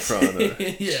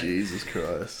Cianfrano. Yeah. Jesus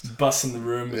Christ. Busting the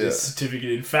room with his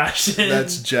certificate in fashion.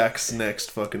 That's Jack's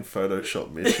next fucking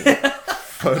Photoshop mission.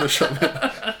 Photoshop.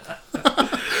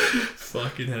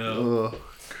 Fucking hell. Oh,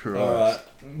 Christ. Alright.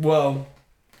 Well,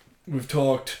 we've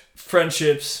talked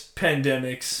friendships,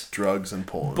 pandemics, drugs and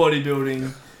porn,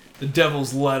 bodybuilding, the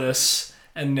devil's lettuce,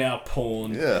 and now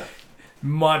porn. Yeah.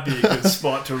 Might be a good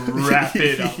spot to wrap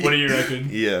it up. What do you reckon?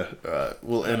 Yeah. Alright.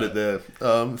 We'll end it there.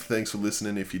 Thanks for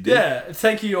listening if you did. Yeah.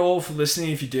 Thank you all for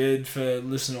listening if you did, for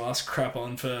listening to us crap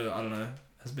on for, I don't know,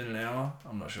 has it been an hour?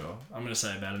 I'm not sure. I'm going to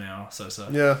say about an hour. So.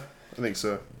 Yeah, I think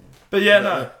so. But yeah,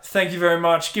 no. Thank you very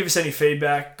much. Give us any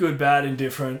feedback, good, bad,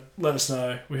 indifferent. Let us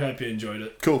know. We hope you enjoyed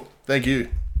it. Cool. Thank you.